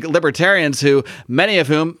I think libertarians, who many of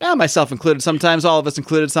whom, myself included, sometimes all of us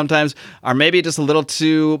included, sometimes are maybe just a little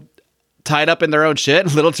too tied up in their own shit,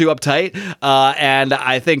 a little too uptight. And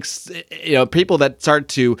I think, people that start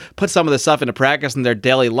to put some of this stuff into practice in their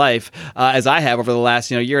daily life, as I have over the last,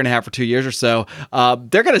 year and a half or 2 years or so,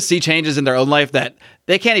 they're going to see changes in their own life that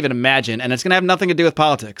they can't even imagine. And it's going to have nothing to do with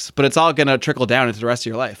politics, but it's all going to trickle down into the rest of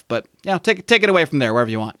your life. But take it away from there,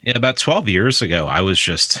 wherever you want. Yeah, about 12 years ago, I was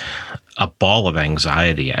just a ball of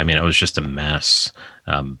anxiety. I mean, I was just a mess.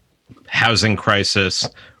 Housing crisis.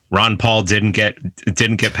 Ron Paul didn't get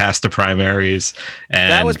past the primaries,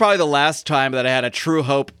 and that was probably the last time that I had a true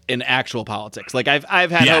hope in actual politics. Like I've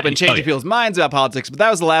had hope in changing people's minds about politics, but that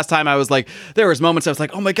was the last time I was like, there was moments I was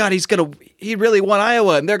like, oh my God, he really won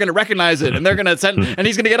Iowa, and they're gonna recognize it, and they're gonna send, and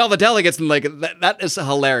he's gonna get all the delegates, and like that is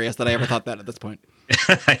hilarious that I ever thought that at this point.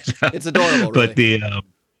 It's adorable, really. But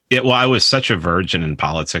I was such a virgin in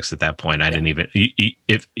politics at that point. I didn't even,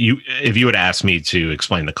 if you had asked me to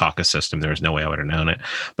explain the caucus system, there was no way I would have known it.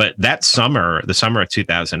 But that summer, the summer of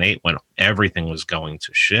 2008, when everything was going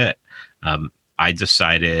to shit, I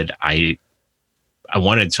decided I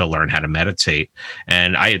wanted to learn how to meditate.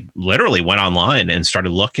 And I literally went online and started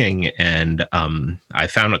looking, and I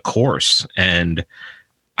found a course, and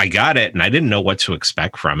I got it, and I didn't know what to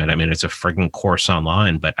expect from it. I mean, it's a friggin' course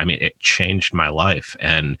online, but I mean, it changed my life.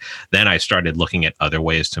 And then I started looking at other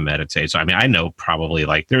ways to meditate. So, I mean, I know probably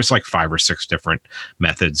there's 5 or 6 different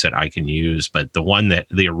methods that I can use, but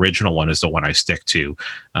the original one is the one I stick to.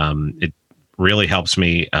 It really helps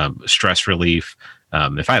me, stress relief.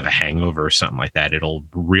 If I have a hangover or something like that, it'll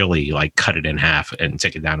really cut it in half and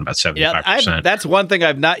take it down about 75%. Yeah, that's one thing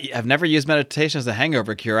I've never used meditation as a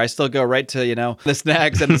hangover cure. I still go right to, the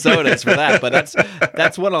snacks and the sodas for that, but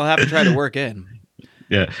that's what I'll have to try to work in.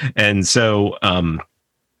 Yeah. And so,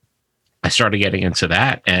 I started getting into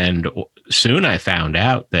that, and soon I found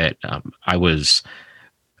out that, I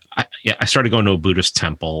started going to a Buddhist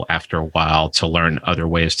temple after a while to learn other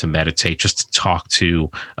ways to meditate, just to talk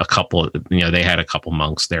to a couple, they had a couple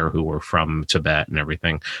monks there who were from Tibet and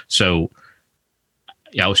everything. So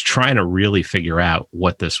I was trying to really figure out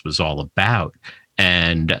what this was all about.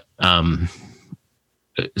 And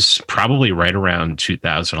it's probably right around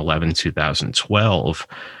 2011, 2012,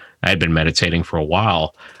 I had been meditating for a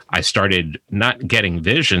while. I started not getting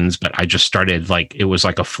visions, but I just started it was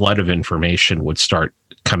like a flood of information would start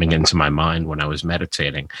coming into my mind when I was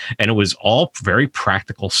meditating. And it was all very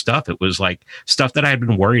practical stuff. It was stuff that I had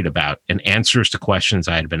been worried about, and answers to questions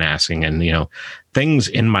I had been asking, and, things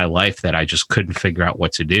in my life that I just couldn't figure out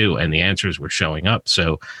what to do. And the answers were showing up.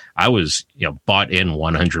 So I was, bought in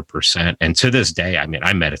 100%. And to this day, I mean,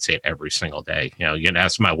 I meditate every single day. You can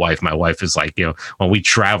ask my wife. My wife is when we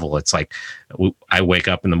travel, it's I wake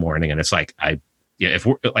up in the morning, and it's if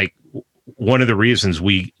we're one of the reasons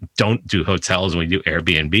we don't do hotels and we do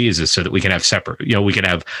Airbnbs is so that we can have separate, we can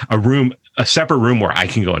have a separate room where I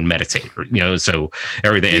can go and meditate, so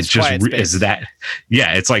everything is just, is that,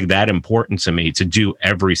 it's that important to me to do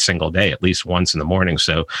every single day, at least once in the morning.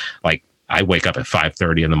 So I wake up at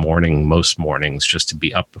 5:30 in the morning, most mornings, just to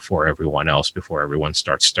be up before everyone else, before everyone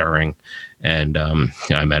starts stirring. And,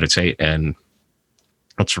 I meditate, and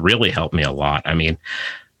it's really helped me a lot. I mean,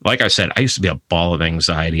 like I said, I used to be a ball of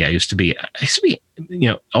anxiety. I used to be,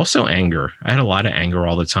 also anger. I had a lot of anger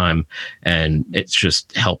all the time, and it's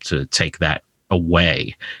just helped to take that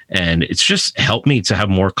away. And it's just helped me to have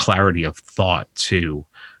more clarity of thought too.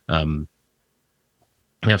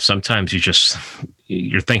 Sometimes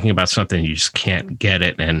you're thinking about something, you just can't get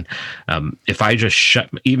it. And if I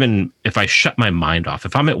shut my mind off,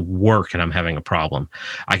 if I'm at work and I'm having a problem,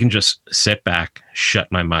 I can just sit back,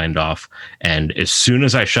 shut my mind off. And as soon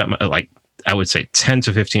as I shut I would say 10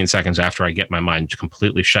 to 15 seconds after I get my mind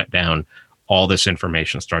completely shut down, all this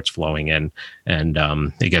information starts flowing in, and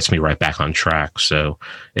it gets me right back on track. So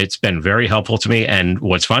it's been very helpful to me. And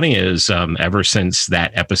what's funny is ever since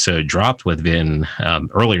that episode dropped with Vin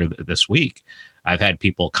earlier this week, I've had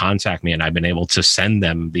people contact me, and I've been able to send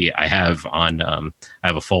them I have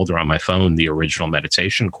a folder on my phone, the original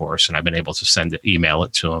meditation course, and I've been able to email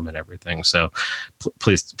it to them and everything. So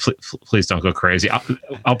please don't go crazy.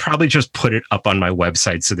 I'll probably just put it up on my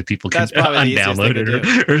website so that people can download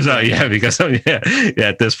it or so. Yeah, because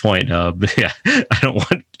at this point, I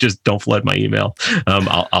don't flood my email.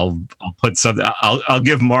 I'll put something. I'll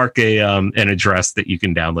give Mark an address that you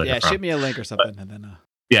can download. Yeah, it from. shoot me a link or something, and then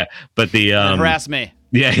but the harass me.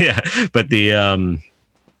 But the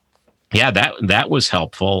that was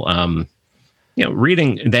helpful.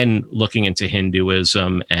 Reading, then looking into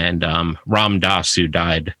Hinduism, and Ram Dass, who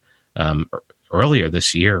died earlier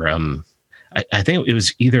this year. I think it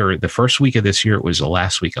was either the first week of this year, it was the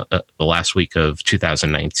last week of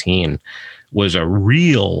 2019, was a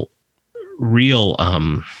real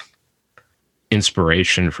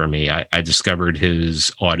inspiration for me. I discovered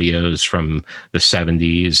his audios from the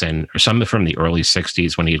 70s and some from the early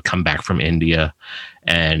 60s when he had come back from India.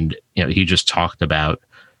 And, he just talked about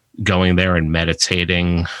going there and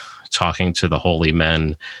meditating, talking to the holy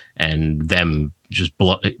men, and them just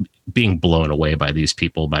being blown away by these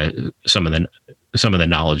people, by some of the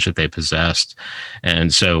knowledge that they possessed.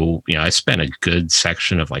 And so, I spent a good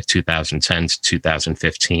section of like 2010 to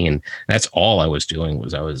 2015. That's all I was doing,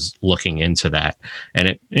 was I was looking into that.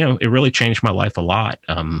 And it really changed my life a lot.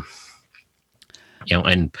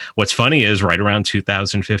 And what's funny is right around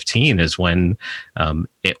 2015 is when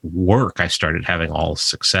at work I started having all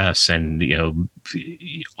success and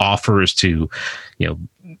offers to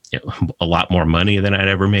a lot more money than I'd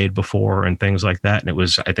ever made before and things like that. And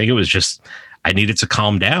I think it was just, I needed to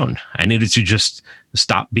calm down. I needed to just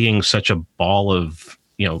stop being such a ball of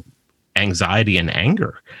anxiety and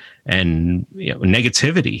anger and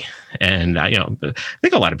negativity. And I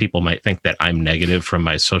think a lot of people might think that I'm negative from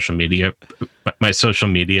my social media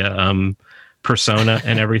persona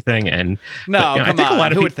and everything. And no, I think a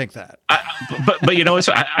lot of who would think that?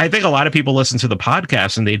 I think a lot of people listen to the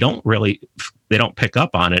podcast and they don't pick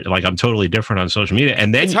up on it. Like, I'm totally different on social media.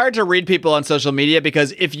 And then it's hard to read people on social media,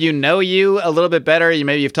 because if you know you a little bit better,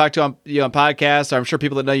 you've talked to you on podcasts, or I'm sure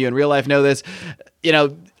people that know you in real life know this.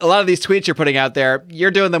 A lot of these tweets you're putting out there, you're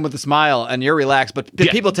doing them with a smile and you're relaxed, but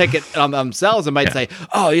people take it on themselves and might say,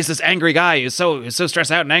 "Oh, he's this angry guy. He's so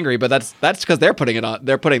stressed out and angry." But that's because they're putting it on.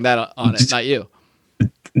 They're putting that on it, not you.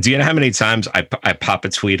 Do you know how many times I pop a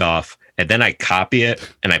tweet off and then I copy it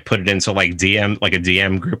and I put it into like a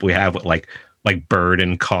DM group we have with like Bird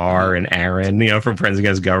and Carr and Aaron, from Friends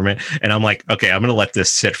Against Government, and I'm like, okay, I'm gonna let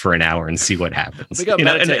this sit for an hour and see what happens. We go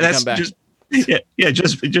meditate and come back. Just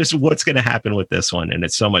what's going to happen with this one. And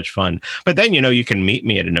it's so much fun. But then, you can meet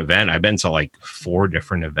me at an event. I've been to like 4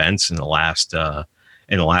 different events in the last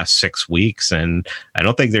 6 weeks. And I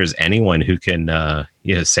don't think there's anyone who can,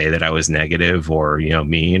 say that I was negative or,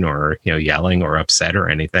 mean or, yelling or upset or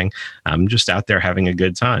anything. I'm just out there having a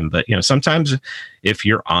good time. But, sometimes if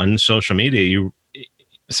you're on social media,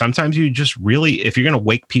 sometimes you just really, if you're going to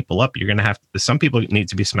wake people up, some people need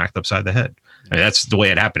to be smacked upside the head. I mean, that's the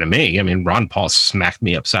way it happened to me. I mean, Ron Paul smacked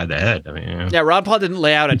me upside the head. I mean, yeah, Ron Paul didn't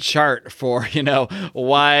lay out a chart for,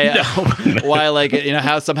 why,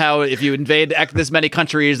 how somehow if you invade this many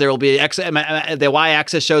countries, there will be the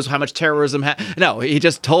y-axis shows how much terrorism. No, he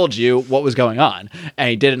just told you what was going on, and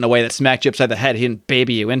he did it in a way that smacked you upside the head. He didn't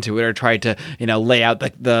baby you into it or try to, lay out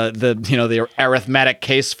the arithmetic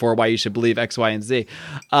case for why you should believe X, Y, and Z.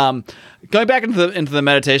 Going back into the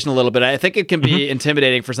meditation a little bit, I think it can be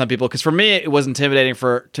intimidating for some people, because for me it was intimidating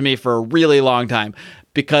to me for a really long time,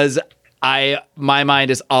 because my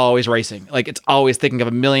mind is always racing. Like, it's always thinking of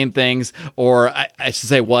a million things, or I should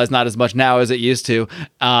say was, not as much now as it used to.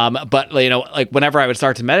 But like whenever I would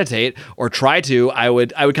start to meditate or try to, I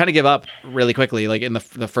would kind of give up really quickly. Like in the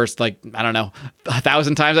first, I don't know,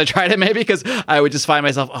 1,000 times I tried it, maybe, because I would just find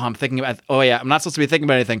myself, I'm thinking about, I'm not supposed to be thinking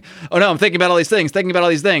about anything. Oh no, I'm thinking about all these things,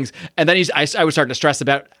 and then I would start to stress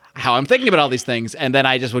about how I'm thinking about all these things, and then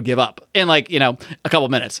I just would give up in a couple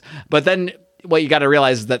minutes. But then what you got to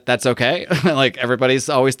realize is that that's okay. Like, everybody's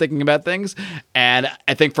always thinking about things. And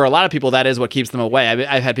I think for a lot of people, that is what keeps them away.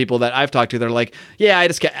 I've had people that I've talked to, they're like, yeah,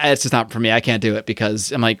 it's just not for me. I can't do it.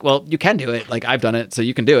 Because I'm like, well, you can do it. Like, I've done it, so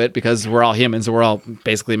you can do it, because we're all humans and we're all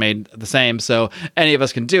basically made the same. So any of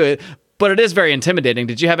us can do it. But it is very intimidating.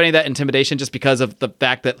 Did you have any of that intimidation just because of the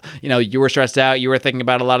fact that, you were stressed out, you were thinking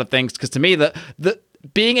about a lot of things? Because to me, the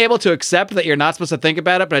being able to accept that you're not supposed to think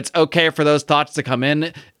about it, but it's okay for those thoughts to come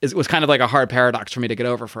in, was kind of like a hard paradox for me to get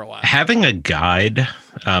over for a while. Having a guide,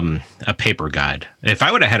 a paper guide. If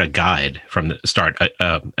I would have had a guide from the start,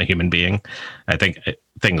 a human being, I think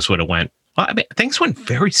things would have went. Well, things went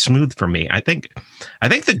very smooth for me. I think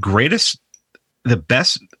the greatest the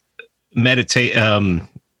best meditate time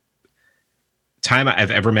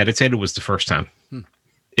I've ever meditated was the first time.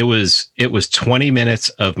 It was 20 minutes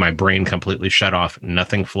of my brain completely shut off,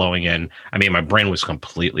 nothing flowing in. I mean, my brain was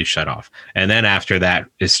completely shut off. And then after that,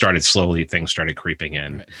 it started slowly, things started creeping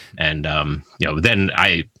in. Right. And, then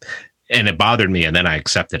and it bothered me, and then I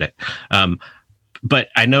accepted it. But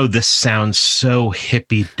I know this sounds so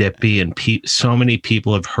hippy dippy, and so many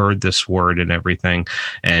people have heard this word and everything.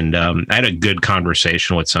 And I had a good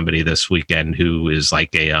conversation with somebody this weekend who is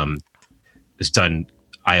like has done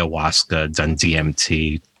ayahuasca, done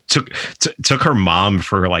DMT, took her mom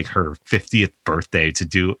for like her 50th birthday to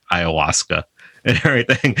do ayahuasca and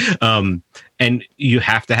everything. And you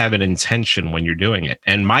have to have an intention when you're doing it.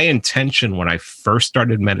 And my intention when I first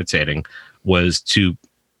started meditating was to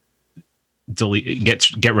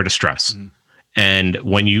get rid of stress. And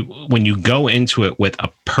when you go into it with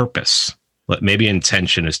a purpose, maybe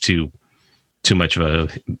intention is too much of a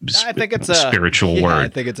spiritual word. I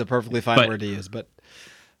think it's a perfectly fine word to use, but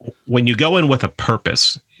when you go in with a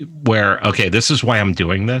purpose where, okay, this is why I'm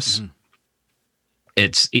doing this,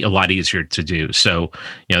 it's a lot easier to do. So,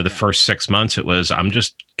 the first 6 months it was, I'm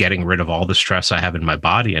just getting rid of all the stress I have in my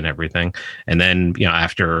body and everything. And then, I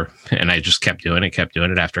just kept doing it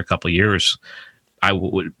after a couple of years.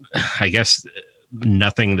 I guess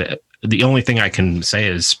the only thing I can say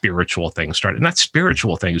is spiritual things started, not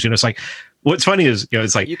spiritual things. It's like, what's funny is,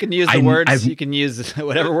 it's like, you can use the words, you can use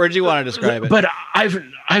whatever words you want to describe it. But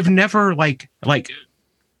I've never none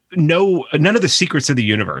of the secrets of the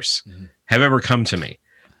universe have ever come to me,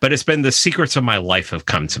 but it's been the secrets of my life have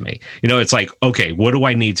come to me. It's like, okay, what do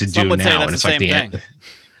I need to do now? And it's like the end.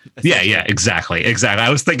 Yeah, exactly. I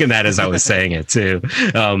was thinking that as I was saying it too.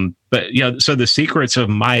 But so the secrets of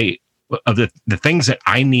the things that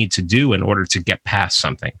I need to do in order to get past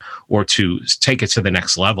something or to take it to the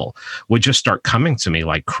next level would just start coming to me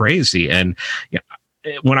like crazy. And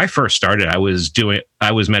when I first started, I was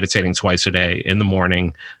meditating twice a day, in the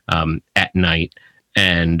morning, at night.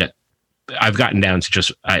 And I've gotten down to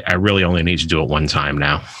just, I really only need to do it one time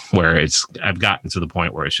now, where I've gotten to the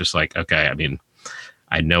point where it's just like, okay, I mean,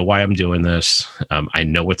 I know why I'm doing this. I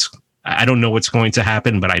don't know what's going to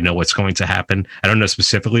happen, but I know what's going to happen. I don't know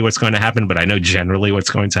specifically what's going to happen, but I know generally what's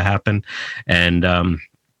going to happen. And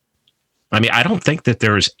I don't think that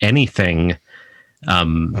there's anything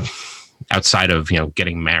outside of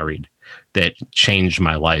getting married that changed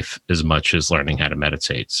my life as much as learning how to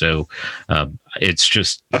meditate. So it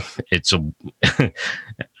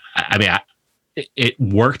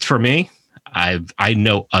worked for me. I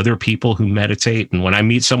know other people who meditate, and when I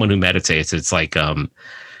meet someone who meditates, it's like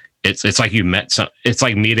it's like it's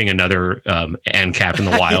like meeting another ANCAP in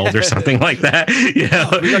the wild or something like that.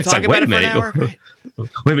 It's like, wait a minute. Wait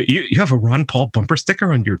a minute, you have a Ron Paul bumper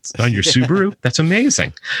sticker on your Subaru? That's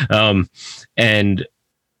amazing. And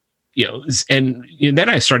then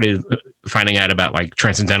I started finding out about like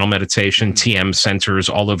transcendental meditation, TM centers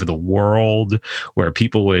all over the world where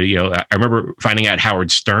people would, I remember finding out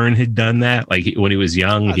Howard Stern had done that. Like when he was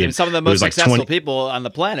young, some of the most successful people on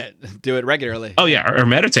the planet do it regularly. Oh yeah. Or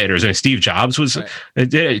meditators. I mean, Steve Jobs was,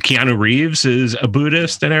 Keanu Reeves is a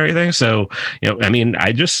Buddhist and everything. So,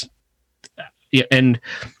 and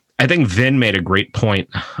I think Vin made a great point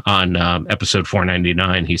on episode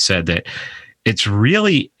 499. He said that it's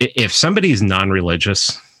really, if somebody's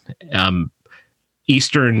non-religious,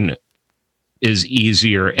 Eastern is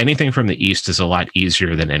easier. Anything from the East is a lot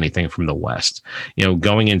easier than anything from the West.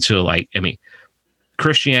 Going into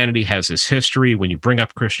Christianity has this history. When you bring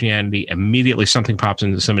up Christianity, immediately something pops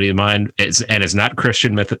into somebody's mind. It's not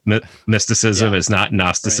Christian mysticism. Yeah. It's not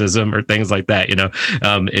Gnosticism or things like that.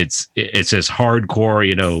 It's this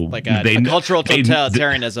hardcore. Like a cultural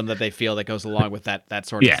totalitarianism that they feel that goes along with that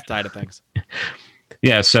sort of side of things.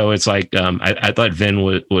 Yeah. So it's like I thought Vin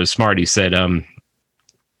was smart. He said, and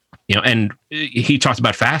he talked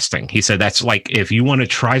about fasting. He said that's like if you want to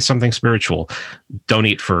try something spiritual, don't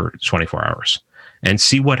eat for 24 hours. And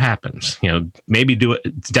see what happens. Maybe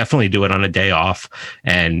definitely do it on a day off,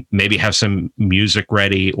 and maybe have some music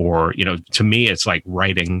ready. Or to me, it's like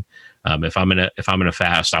writing. If I'm gonna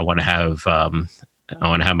fast, I want to have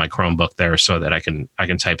my Chromebook there so that I can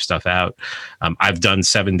type stuff out. I've done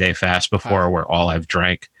 7-day fast before, where all I've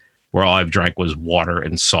drank was water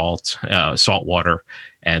and salt water,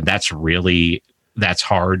 and that's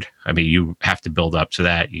hard. I mean, you have to build up to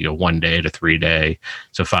that, 1 day to 3 day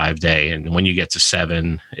to 5 day. And when you get to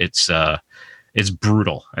 7, it's it's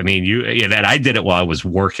brutal. I mean, and I did it while I was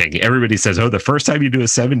working. Everybody says, "Oh, the first time you do a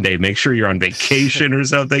 7-day, make sure you're on vacation or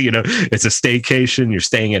something. It's a staycation. You're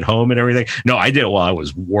staying at home and everything." No, I did it while I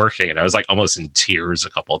was working, and I was like almost in tears a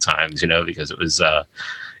couple of times, because it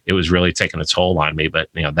was really taking a toll on me. But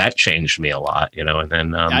that changed me a lot, and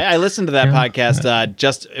then I listened to that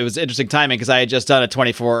podcast. It was interesting timing because I had just done a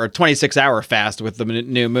 24 or 26 hour fast with the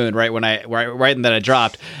new moon right and then I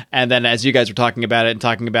dropped. And then as you guys were talking about it and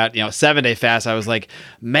talking about 7-day fast, I was like,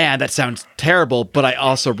 man, that sounds terrible, but I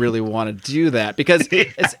also really want to do that because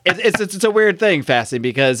it's a weird thing, fasting,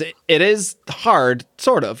 because it is hard,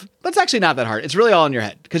 sort of, but it's actually not that hard. It's really all in your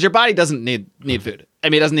head because your body doesn't need food. I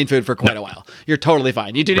mean, it doesn't need food for quite a while. You're totally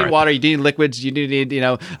fine. You do need water, you do need liquids, you do need,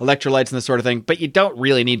 electrolytes and this sort of thing, but you don't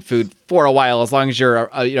really need food for a while as long as you're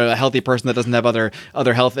a healthy person that doesn't have other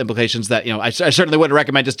health implications that, I certainly wouldn't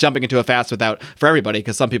recommend just jumping into a fast for everybody,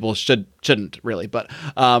 because some people shouldn't really. But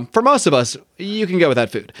for most of us, you can go without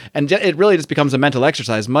food. And it really just becomes a mental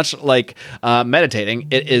exercise, much like meditating.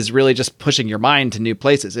 It is really just pushing your mind to new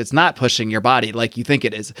places. It's not pushing your body like you think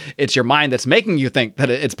it is. It's your mind that's making you think that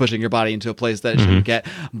it's pushing your body into a place that it shouldn't get.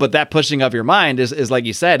 But that pushing of your mind is like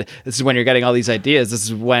you said, this is when you're getting all these ideas. This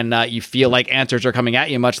is when you feel like answers are coming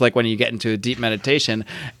at you, much like when you get into a deep meditation.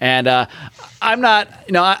 And I'm not,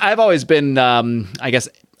 I've always been, I guess,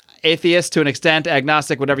 atheist to an extent,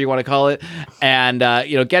 agnostic, whatever you want to call it. And,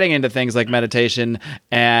 getting into things like meditation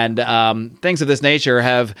and things of this nature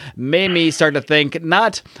have made me start to think,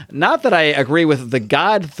 not that I agree with the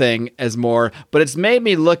God thing as more, but it's made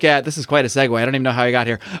me look at, this is quite a segue. I don't even know how I got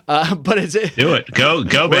here. But it's... Do it.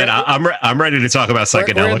 Go, man. I'm ready to talk about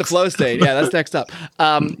psychedelics. We're in the flow state. Yeah, that's next up.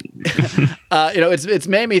 It's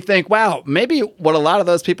made me think, wow, maybe what a lot of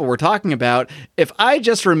those people were talking about, if I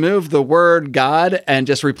just remove the word God and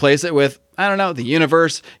just replace it with, I don't know, the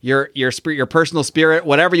universe, your spirit, your personal spirit,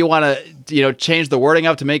 whatever you want to, change the wording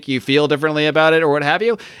of to make you feel differently about it or what have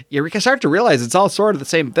you, you can start to realize it's all sort of the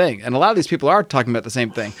same thing. And a lot of these people are talking about the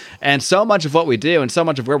same thing. And so much of what we do and so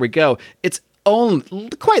much of where we go, it's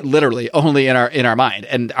quite literally only in our mind,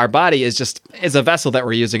 and our body is a vessel that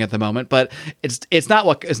we're using at the moment, but it's not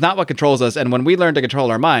what controls us. And when we learn to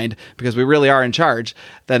control our mind, because we really are in charge,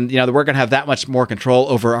 then we're going to have that much more control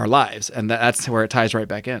over our lives, and that's where it ties right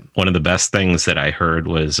back in. One of the best things that I heard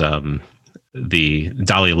was the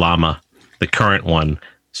Dalai Lama, the current one.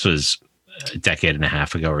 This was a decade and a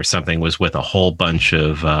half ago or something, was with a whole bunch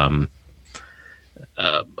of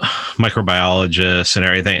microbiologists and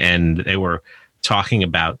everything, and they were talking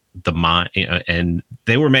about the mind, and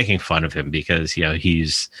they were making fun of him because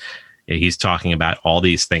he's talking about all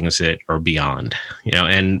these things that are beyond,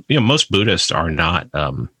 and most Buddhists are not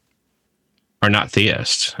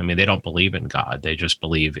theists. I mean, they don't believe in God. They just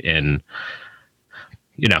believe in,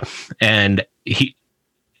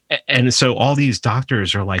 and so all these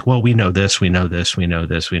doctors are like, well, we know this, we know this, we know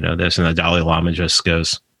this, we know this, and the Dalai Lama just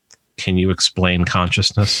goes, can you explain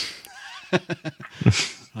consciousness?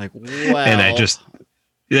 Like, well, and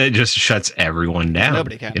it just shuts everyone down.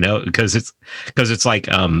 Nobody can, because it's like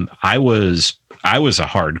I was a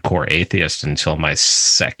hardcore atheist until my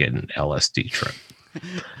second LSD trip.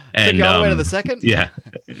 And took you all the way to the second? Yeah.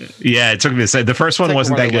 It took me to say the first one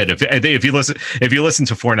wasn't that good. If you listen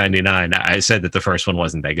to 499, I said that the first one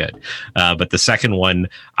wasn't that good. But the second one,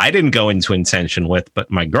 I didn't go into intention with, but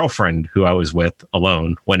my girlfriend, who I was with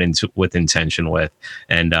alone, went into with intention with,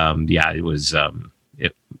 and it was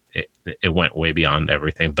it went way beyond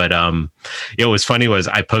everything. But what was funny was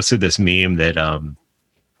I posted this meme that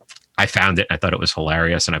I found it. I thought it was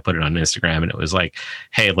hilarious, and I put it on Instagram. And it was like,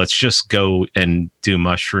 "Hey, let's just go and do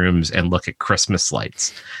mushrooms and look at Christmas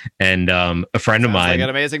lights." And a friend of mine, like an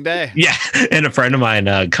amazing day. Yeah, and a friend of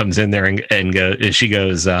mine comes in there and she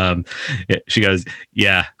goes,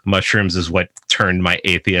 "Yeah, mushrooms is what turned my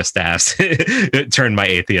atheist ass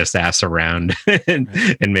around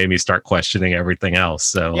and made me start questioning everything else."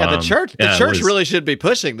 So yeah, the church really should be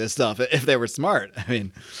pushing this stuff if they were smart. I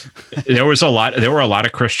mean, there were a lot of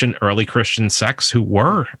early Christian sects who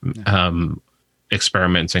were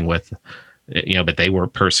experimenting with, but they were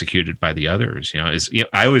persecuted by the others.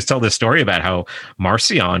 I always tell this story about how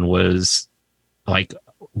Marcion was like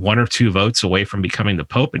 1 or 2 votes away from becoming the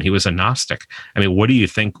Pope, and he was a Gnostic. I mean, what do you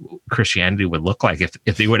think Christianity would look like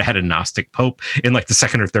if they would have had a Gnostic Pope in like the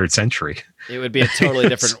 2nd or 3rd century? It would be a totally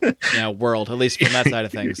different world, at least from that side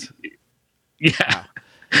of things. Yeah. Wow.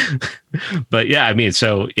 But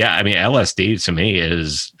LSD to me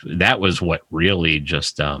that was what really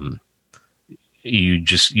just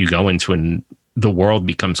you go into the world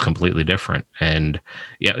becomes completely different. And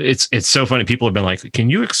it's so funny. People have been like, can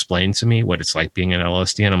you explain to me what it's like being an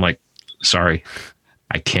LSD? And I'm like, sorry,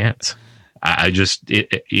 I can't. I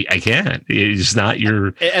can't. It's not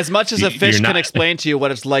your. As much as a fish can explain to you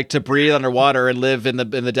what it's like to breathe underwater and live in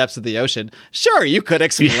the depths of the ocean, sure, you could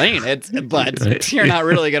explain it, but you're not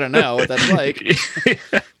really gonna know what that's like.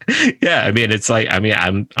 Yeah, I mean, it's like, I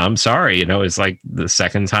mean, I'm sorry, you know, it's like the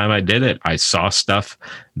second time I did it, I saw stuff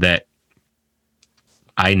that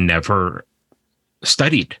I never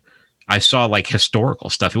studied. I saw like historical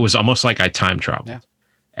stuff. It was almost like I time traveled. Yeah.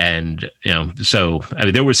 And, you know, so I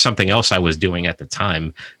mean, there was something else I was doing at the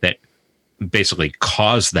time that basically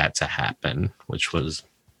caused that to happen, which was,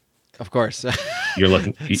 of course, you're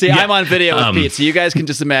looking. See, yeah. I'm on video with Pete, so you guys can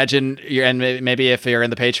just imagine. And maybe if you're in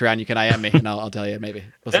the Patreon, you can IM me, and I'll tell you. Maybe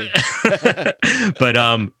we'll see.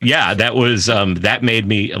 But yeah, that was that made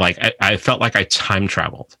me like I felt like I time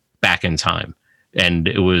traveled back in time. And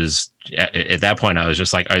it was at that point I was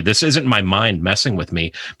just like, all right, this isn't my mind messing with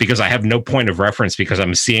me, because I have no point of reference, because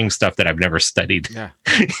I'm seeing stuff that I've never studied. Yeah.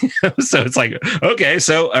 So it's like, okay,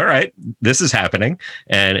 so all right, this is happening,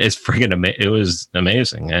 and it's freaking it was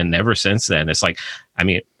amazing. And ever since then, it's like, I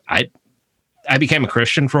mean, I became a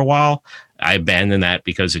Christian for a while. I abandoned that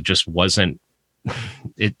because it just wasn't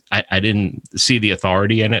it. I didn't see the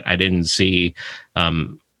authority in it. I didn't see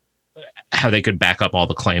how they could back up all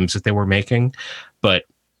the claims that they were making. But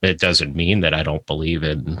it doesn't mean that I don't believe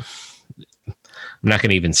in, I'm not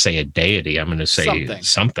going to even say a deity. I'm going to say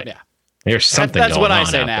something. Yeah. There's something that's going what on I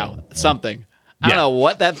say out now. there. Something. I don't know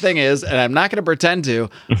what that thing is, and I'm not going to pretend to,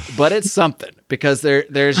 but it's something, because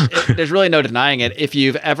there's really no denying it. If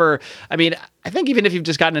you've ever, I mean, I think even if you've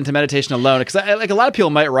just gotten into meditation alone, because like a lot of people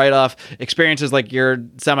might write off experiences like you're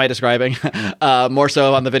semi-describing, more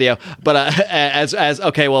so on the video, but as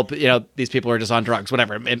okay, well, you know, these people are just on drugs,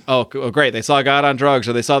 whatever. And, oh, great, they saw God on drugs,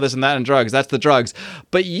 or they saw this and that on drugs. That's the drugs.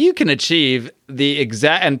 But you can achieve the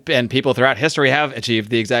exact, and people throughout history have achieved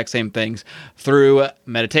the exact same things through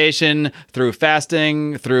meditation, through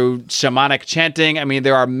fasting, through shamanic chanting. I mean,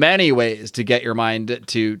 there are many ways to get your mind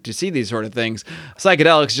to see these sort of things.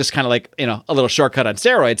 Psychedelics just kind of like, you know, a little shortcut on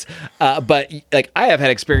steroids. But like, I have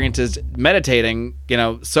had experiences meditating, you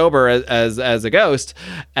know, sober as a ghost.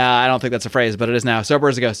 I don't think that's a phrase, but it is now, sober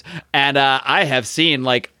as a ghost. And I have seen,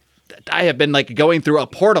 like, I have been like going through a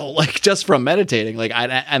portal, like, just from meditating. Like,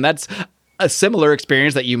 and that's a similar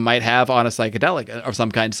experience that you might have on a psychedelic of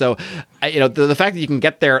some kind. So, you know, the fact that you can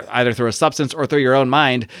get there either through a substance or through your own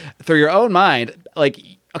mind, like,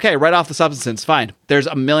 okay, right off the substance, fine. There's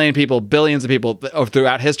a million people, billions of people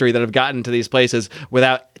throughout history that have gotten to these places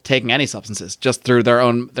without taking any substances, just through their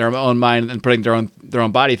own mind and putting their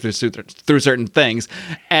own body through certain things.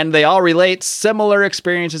 And they all relate similar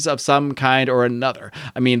experiences of some kind or another.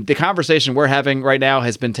 I mean, the conversation we're having right now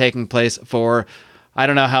has been taking place for, I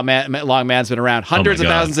don't know how long man's been around, hundreds of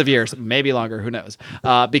thousands of years, maybe longer, who knows?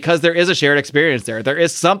 Because there is a shared experience there. There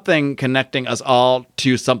is something connecting us all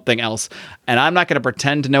to something else. And I'm not going to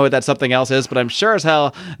pretend to know what that something else is, but I'm sure as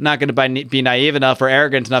hell not going to be naive enough or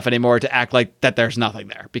arrogant enough anymore to act like that there's nothing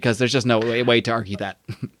there, because there's just no way to argue that.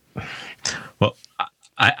 Well,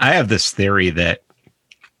 I have this theory that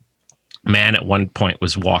man at one point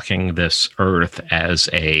was walking this earth as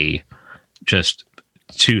just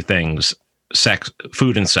two things: sex,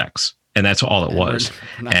 food, and sex, and that's all it was.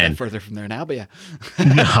 We're not that further from there now, but yeah.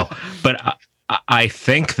 No, but I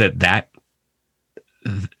think that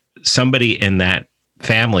somebody in that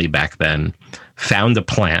family back then found a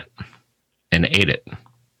plant and ate it,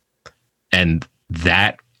 and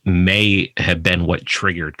that may have been what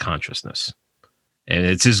triggered consciousness. And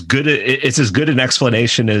it's as good an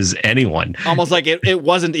explanation as anyone. Almost like it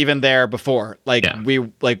wasn't even there before. Like, yeah. we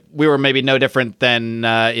were maybe no different than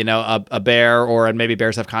a bear, or maybe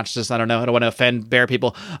bears have consciousness. I don't know. I don't want to offend bear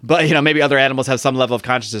people, but maybe other animals have some level of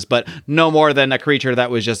consciousness, but no more than a creature that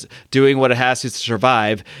was just doing what it has to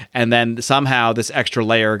survive. And then somehow this extra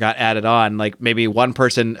layer got added on. Like, maybe one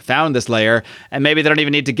person found this layer, and maybe they don't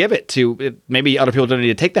even need to give it to. Maybe other people don't need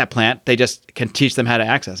to take that plant. They just can teach them how to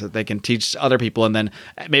access it. They can teach other people, and then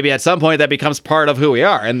maybe at some point that becomes part of who we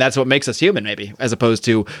are, and that's what makes us human, maybe, as opposed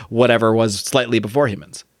to whatever was slightly before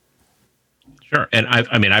humans. Sure. And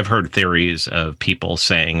I've heard theories of people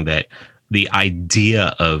saying that the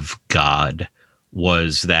idea of God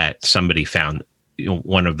was that somebody found,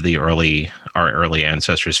 one of our early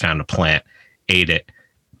ancestors found a plant, ate it,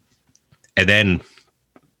 and then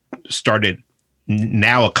started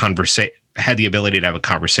had the ability to have a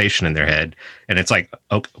conversation in their head. And it's like,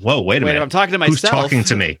 oh, whoa, wait a minute. I'm talking to myself. Who's talking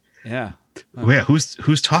to me? Yeah. Oh. Yeah.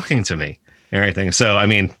 Who's talking to me? And everything. So, I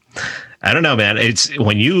mean, I don't know, man. It's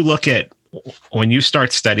when you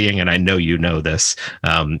start studying, and I know you know this,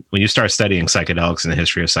 when you start studying psychedelics and the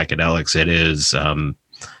history of psychedelics, it is,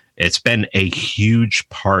 it's been a huge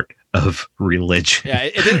part of religion. Yeah,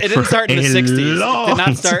 it didn't start in the 60s. It did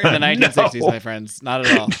not start in the 1960s, my friends. Not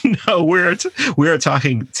at all. No, we're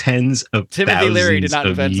talking tens of Timothy thousands Leary did not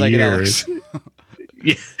invent years. psychedelics.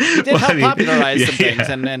 Yeah. He did help popularize some things,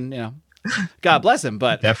 and then, God bless him.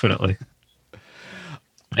 But definitely.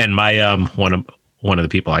 And my one of the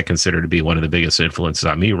people I consider to be one of the biggest influences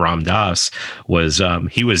on me, Ram Dass, was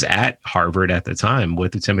he was at Harvard at the time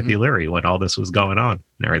with Timothy Leary when all this was going on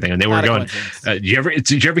and everything. And they were going. Did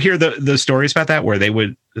you ever hear the stories about that where they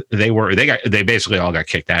basically all got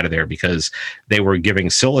kicked out of there because they were giving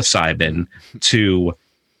psilocybin to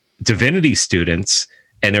divinity students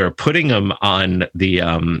and they were putting them on the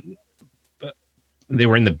they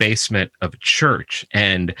were in the basement of a church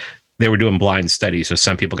and they were doing blind studies. So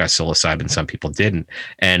some people got psilocybin, some people didn't.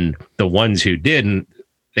 And the ones who didn't,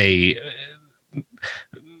 they,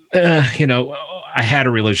 I had a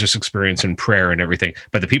religious experience in prayer and everything.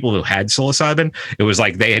 But the people who had psilocybin, it was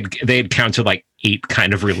like they had counted like 8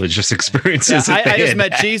 kind of religious experiences. Yeah, I just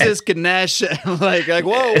met Jesus, Ganesh, like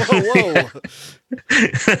whoa.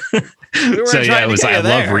 So yeah, it was.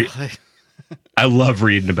 I love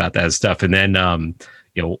reading about that stuff, and then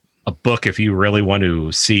a book, if you really want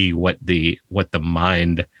to see what the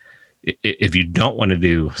mind, if you don't want to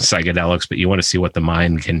do psychedelics, but you want to see what the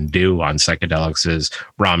mind can do on psychedelics, is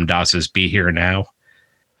Ram Dass's Be Here Now.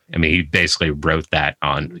 I mean, he basically wrote that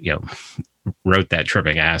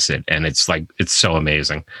tripping acid, and it's so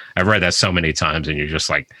amazing. I've read that so many times, and you're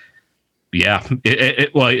just like, yeah,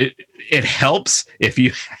 it helps if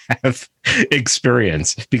you have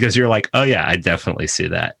experience, because you're like, oh yeah, I definitely see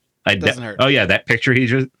that. Doesn't hurt. Oh yeah, that picture he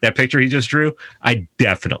just drew, I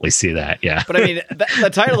definitely see that. Yeah. But I mean, the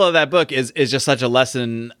title of that book is just such a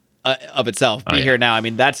lesson of itself. Be Here Now. I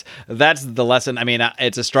mean, that's the lesson. I mean,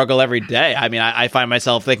 it's a struggle every day. I mean, I find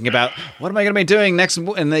myself thinking about what am I going to be doing next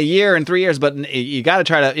in the year and 3 years. But you got to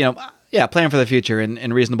try to plan for the future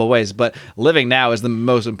in reasonable ways. But living now is the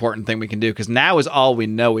most important thing we can do, because now is all we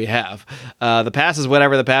know we have. The past is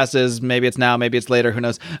whatever the past is. Maybe it's now, maybe it's later. Who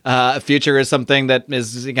knows? Future is something that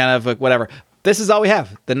is kind of like whatever. This is all we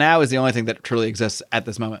have. The now is the only thing that truly exists at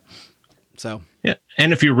this moment. So yeah,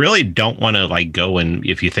 and if you really don't want to go and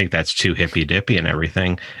if you think that's too hippy dippy and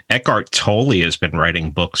everything, Eckhart Tolle has been writing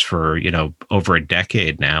books for over a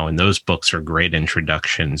decade now, and those books are great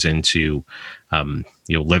introductions into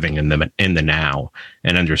living in the now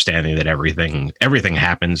and understanding that everything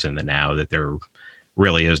happens in the now, that there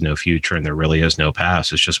really is no future and there really is no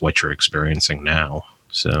past. It's just what you're experiencing now.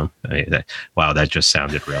 So, that just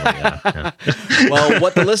sounded really. Well,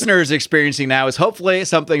 what the listener is experiencing now is hopefully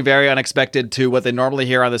something very unexpected to what they normally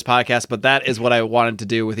hear on this podcast. But that is what I wanted to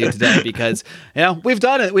do with you today, because we've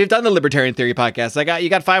done it. We've done the Libertarian Theory podcast. You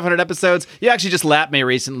got 500 episodes. You actually just lapped me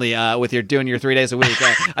recently with doing your 3 days a week.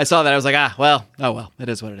 I saw that. I was like, oh well, it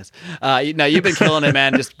is what it is. You've been killing it,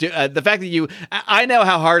 man. Just the fact that I know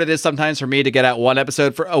how hard it is sometimes for me to get out one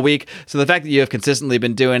episode for a week. So the fact that you have consistently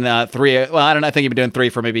been doing 3. Well, I don't know. I think you've been doing 3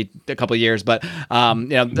 for maybe a couple of years, but the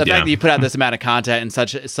fact that you put out this amount of content in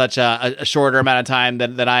such a shorter amount of time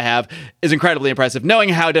than I have is incredibly impressive, knowing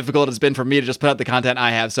how difficult it's been for me to just put out the content I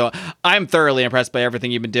have. So I'm thoroughly impressed by everything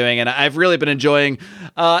you've been doing, and I've really been enjoying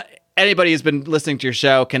anybody who's been listening to your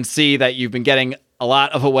show can see that you've been getting a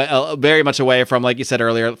lot of very much away from, like you said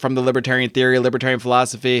earlier, from the libertarian theory, libertarian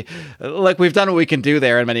philosophy. Like, we've done what we can do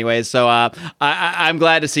there in many ways. So I'm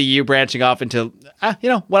glad to see you branching off into,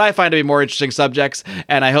 what I find to be more interesting subjects.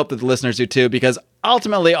 And I hope that the listeners do too, because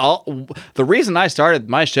ultimately the reason I started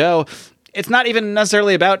my show, it's not even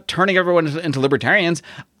necessarily about turning everyone into libertarians.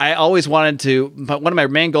 I always wanted to, but one of my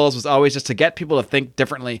main goals was always just to get people to think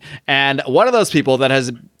differently. And one of those people that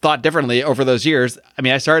has thought differently over those years, I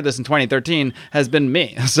mean, I started this in 2013, has been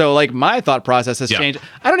me. So my thought process has changed.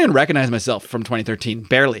 I don't even recognize myself from 2013,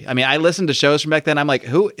 barely. I mean, I listened to shows from back then. I'm like,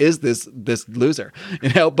 who is this loser?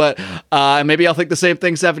 But maybe I'll think the same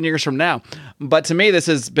thing 7 years from now. But to me, this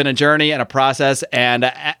has been a journey and a process.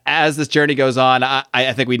 And as this journey goes on,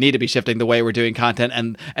 I think we need to be shifting the way we're doing content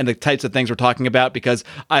and the types of things we're talking about, because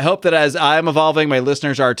I hope that as I'm evolving, my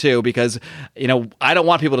listeners are too, because, I don't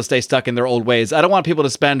want people to stay stuck in their old ways. I don't want people to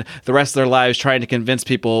spend the rest of their lives trying to convince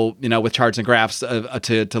people, with charts and graphs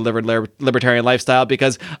to live a libertarian lifestyle,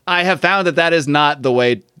 because I have found that is not the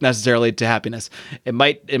way necessarily to happiness. It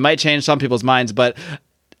might change some people's minds, but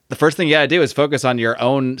the first thing you got to do is focus on your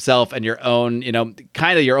own self and your own,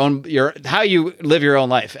 kind of your how you live your own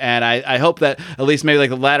life. And I hope that at least maybe like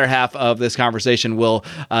the latter half of this conversation will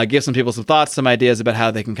give some people some thoughts, some ideas about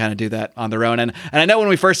how they can kind of do that on their own. And I know when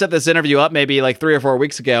we first set this interview up, maybe like 3 or 4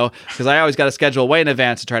 weeks ago, because I always got to schedule way in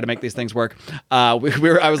advance to try to make these things work. I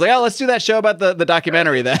was like, oh, let's do that show about the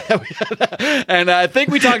documentary that, and I think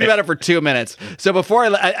we talked about it for 2 minutes. So before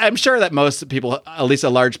I'm sure that most people, at least a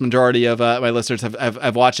large majority of my listeners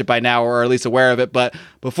have watched it by now, or at least aware of it. But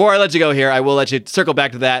before I let you go here, I will let you circle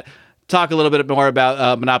back to that, talk a little bit more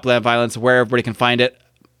about Monopoly on Violence, where everybody can find it.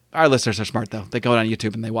 Our listeners are smart, though. They go on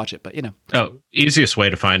YouTube and they watch it, but Oh, easiest way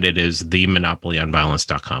to find it is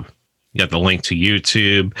themonopolyonviolence.com. You got the link to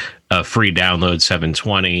YouTube, free download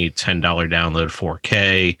 720, $10 download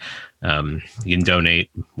 4K. You can donate.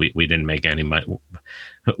 We didn't make any money.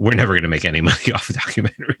 We're never going to make any money off of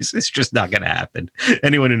documentaries. It's just not going to happen.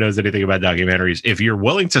 Anyone who knows anything about documentaries, if you're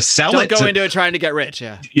willing to sell Don't go into it trying to get rich.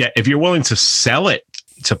 Yeah. If you're willing to sell it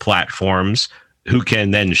to platforms who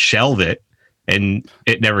can then shelve it and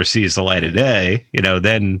it never sees the light of day,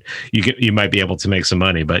 then you might be able to make some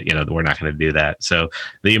money, but we're not going to do that. So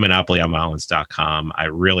the monopolyonviolence.com, I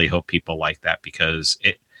really hope people like that, because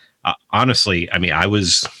it, honestly, I mean, I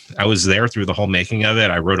was there through the whole making of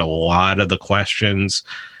it. I wrote a lot of the questions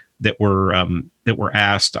that were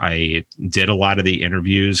asked. I did a lot of the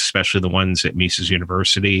interviews, especially the ones at Mises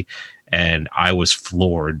University, and I was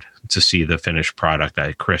floored to see the finished product.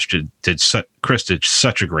 Chris did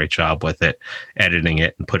such a great job with it, editing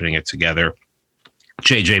it and putting it together.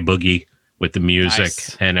 JJ Boogie with the music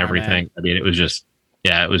and everything. I mean, it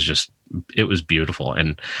was beautiful,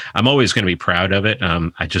 and I'm always going to be proud of it.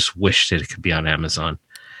 I just wish that it could be on Amazon.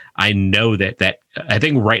 I know that I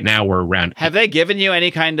think right now we're around. Have they given you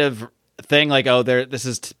any kind of thing like, oh, this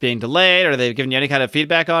is being delayed, or they've given you any kind of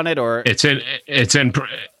feedback on it, or it's in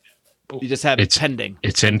you just have it pending?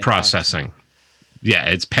 It's in processing. Yeah,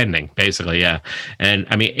 it's pending basically. Yeah, and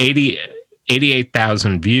I mean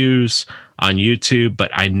 88,000 views on YouTube,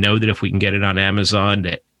 but I know that if we can get it on Amazon,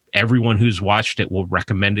 that everyone who's watched it will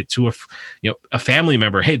recommend it to a family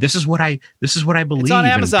member. Hey, this is what I believe. It's on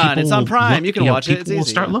Amazon. It's on Prime. You can watch it. It's easy. We'll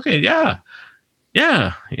start looking. Yeah.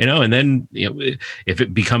 And then if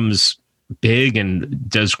it becomes big and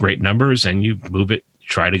does great numbers, and you move it,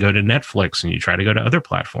 try to go to Netflix, and you try to go to other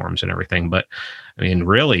platforms and everything. But I mean,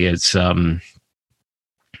 really, it's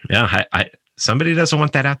somebody doesn't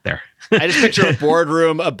want that out there. I just picture a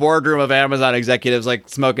boardroom of Amazon executives like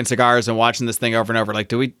smoking cigars and watching this thing over and over. Like,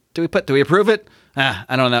 do we approve it?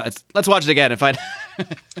 I don't know. Let's watch it again and find.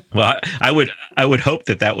 Well, I would hope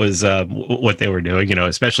that was what they were doing,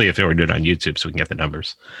 especially if they were doing it on YouTube, so we can get the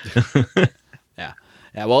numbers. Yeah.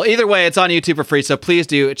 Well, either way, it's on YouTube for free, so please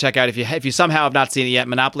do check out if you somehow have not seen it yet.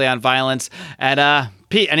 Monopoly on Violence. And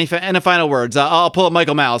Pete, any final words? I'll pull up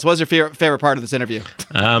Michael Malice. What was your favorite part of this interview?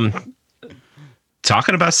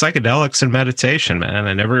 Talking about psychedelics and meditation, man.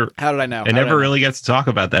 How did I know? I never really get to talk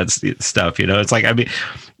about that stuff. It's like, I mean,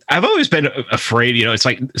 I've always been afraid, it's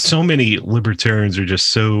like so many libertarians are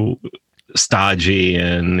just so stodgy,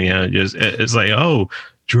 and, just, it's like,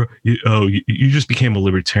 you just became a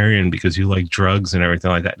libertarian because you like drugs and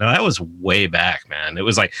everything like that. No, that was way back, man. It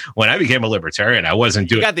was like when I became a libertarian, I wasn't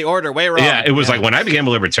doing. You got the order way wrong. Yeah, it was like when I became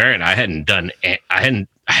a libertarian, I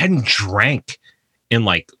hadn't drank in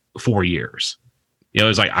like 4 years. It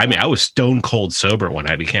was like, I mean, I was stone cold sober when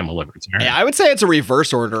I became a libertarian. Yeah, I would say it's a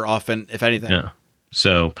reverse order often, if anything. Yeah.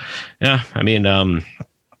 So, yeah, I mean,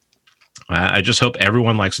 I just hope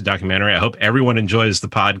everyone likes the documentary. I hope everyone enjoys the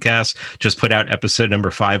podcast. Just put out episode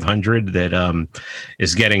number 500 that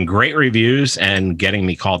is getting great reviews and getting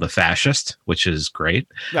me called a fascist, which is great.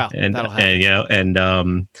 Well, that'll happen.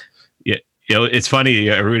 And it's funny.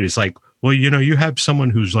 Everybody's like, well, you have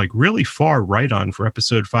someone who's like really far right on for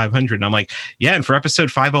episode 500. And I'm like, yeah. And for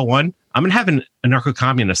episode 501, I'm going to have an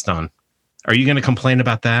anarcho-communist on. Are you going to complain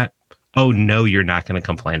about that? Oh, no, you're not going to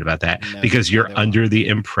complain about that, because you're under the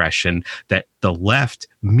impression that the left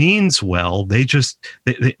means well. They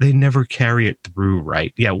never carry it through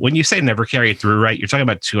right. Yeah. When you say never carry it through right, you're talking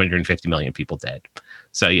about 250 million people dead.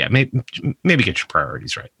 So yeah, maybe get your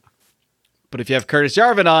priorities right. But if you have Curtis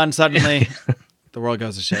Jarvin on, suddenly the world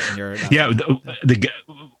goes to shit. And you're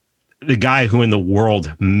the guy who in the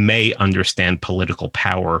world may understand political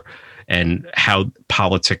power and how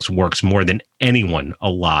politics works more than anyone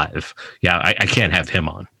alive. Yeah, I can't have him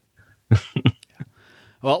on.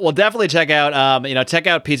 Well, we'll definitely check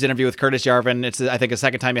out Pete's interview with Curtis Jarvin. It's, I think, a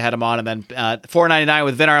second time you had him on, and then $4.99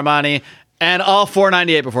 with Vin Armani. And all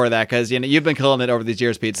 498 before that, because you've been killing it over these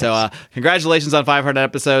years, Pete. So congratulations on 500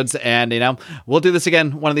 episodes, and we'll do this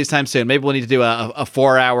again one of these times soon. Maybe we'll need to do a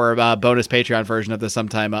 4-hour bonus Patreon version of this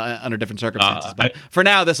sometime under different circumstances. But for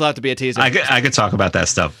now, this will have to be a teaser. I could talk about that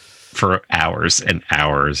stuff for hours and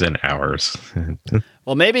hours and hours.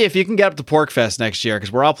 Well, maybe if you can get up to Pork Fest next year,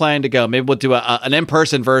 because we're all planning to go, maybe we'll do an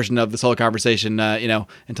in-person version of this whole conversation,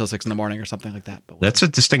 until 6 a.m. or something like that. But that's a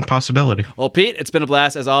distinct possibility. Well, Pete, it's been a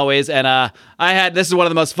blast as always, and this is one of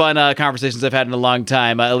the most fun conversations I've had in a long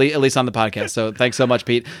time, at least on the podcast. So thanks so much,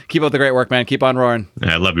 Pete. Keep up the great work, man. Keep on roaring.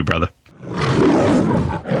 I love you, brother.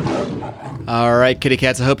 All right, kitty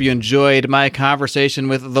cats, I hope you enjoyed my conversation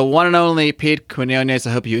with the one and only Pete Quinones.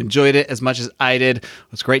 I hope you enjoyed it as much as I did. It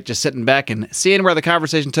was great just sitting back and seeing where the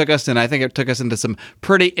conversation took us, and I think it took us into some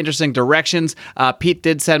pretty interesting directions. Pete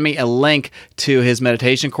did send me a link to his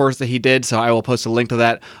meditation course that he did, so I will post a link to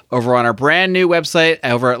that over on our brand new website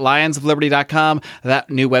over at lionsofliberty.com. That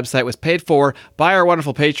new website was paid for by our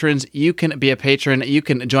wonderful patrons. You can be a patron. You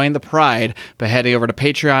can join the pride by heading over to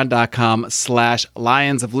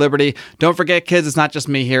patreon.com/lionsofliberty. Don't forget, kids, it's not just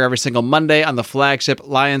me here every single Monday on the flagship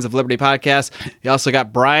Lions of Liberty podcast. You also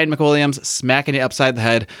got Brian McWilliams smacking you upside the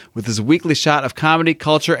head with his weekly shot of comedy,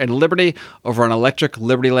 culture, and liberty over on Electric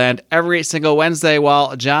Liberty Land every single Wednesday,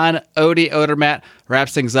 while John Odie Odermatt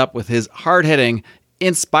wraps things up with his hard-hitting,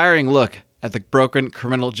 inspiring look at the broken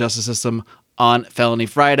criminal justice system on Felony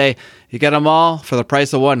Friday. You get them all for the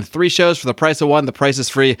price of one. 3 shows for the price of one. The price is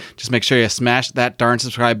free. Just make sure you smash that darn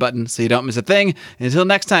subscribe button so you don't miss a thing. And until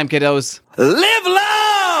next time, kiddos, live long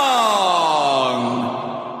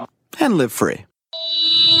and live free.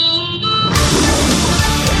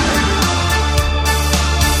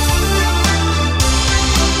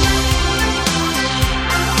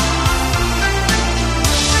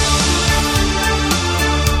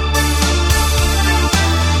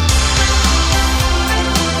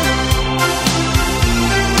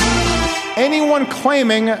 Anyone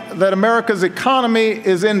claiming that America's economy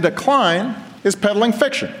is in decline is peddling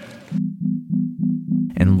fiction.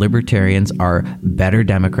 And libertarians are better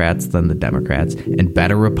Democrats than the Democrats and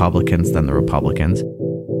better Republicans than the Republicans.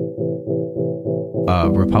 A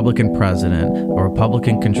Republican president, a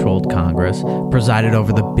Republican-controlled Congress, presided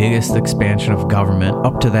over the biggest expansion of government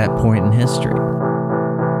up to that point in history.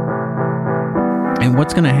 And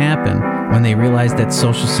what's going to happen when they realize that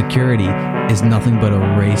Social Security is nothing but a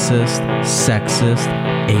racist, sexist,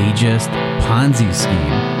 ageist Ponzi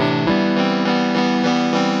scheme?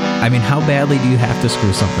 I mean, how badly do you have to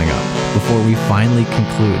screw something up before we finally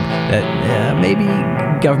conclude that maybe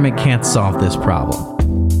government can't solve this problem?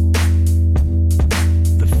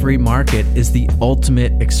 The free market is the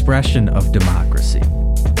ultimate expression of democracy.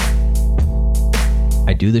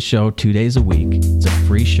 I do the show 2 days a week. It's a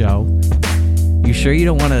free show. You sure you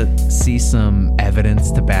don't want to see some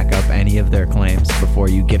evidence to back up any of their claims before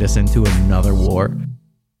you get us into another war?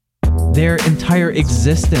 Their entire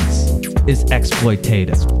existence is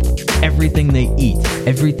exploitative. Everything they eat,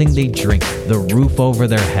 everything they drink, the roof over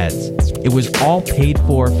their heads, it was all paid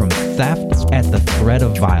for from theft at the threat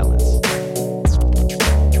of violence.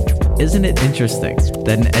 Isn't it interesting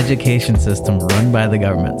that an education system run by the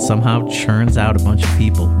government somehow churns out a bunch of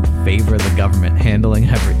people who favor the government handling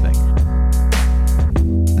everything?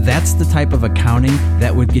 That's the type of accounting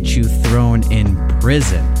that would get you thrown in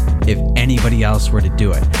prison if anybody else were to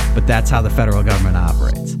do it. But that's how the federal government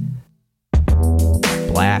operates.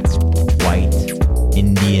 Black, white,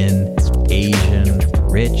 Indian, Asian,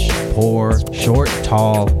 rich, poor, short,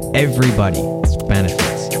 tall, everybody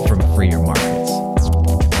benefits from freer markets.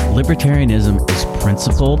 Libertarianism is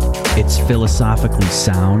principled, it's philosophically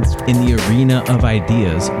sound. In the arena of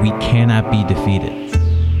ideas, we cannot be defeated.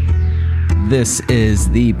 This is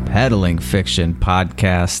the Peddling Fiction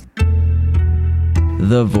Podcast,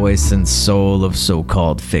 the voice and soul of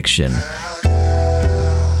so-called fiction.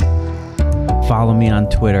 Follow me on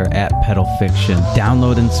Twitter at Peddle Fiction.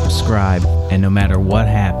 Download and subscribe, and no matter what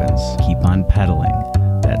happens, keep on peddling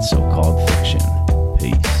that so-called fiction.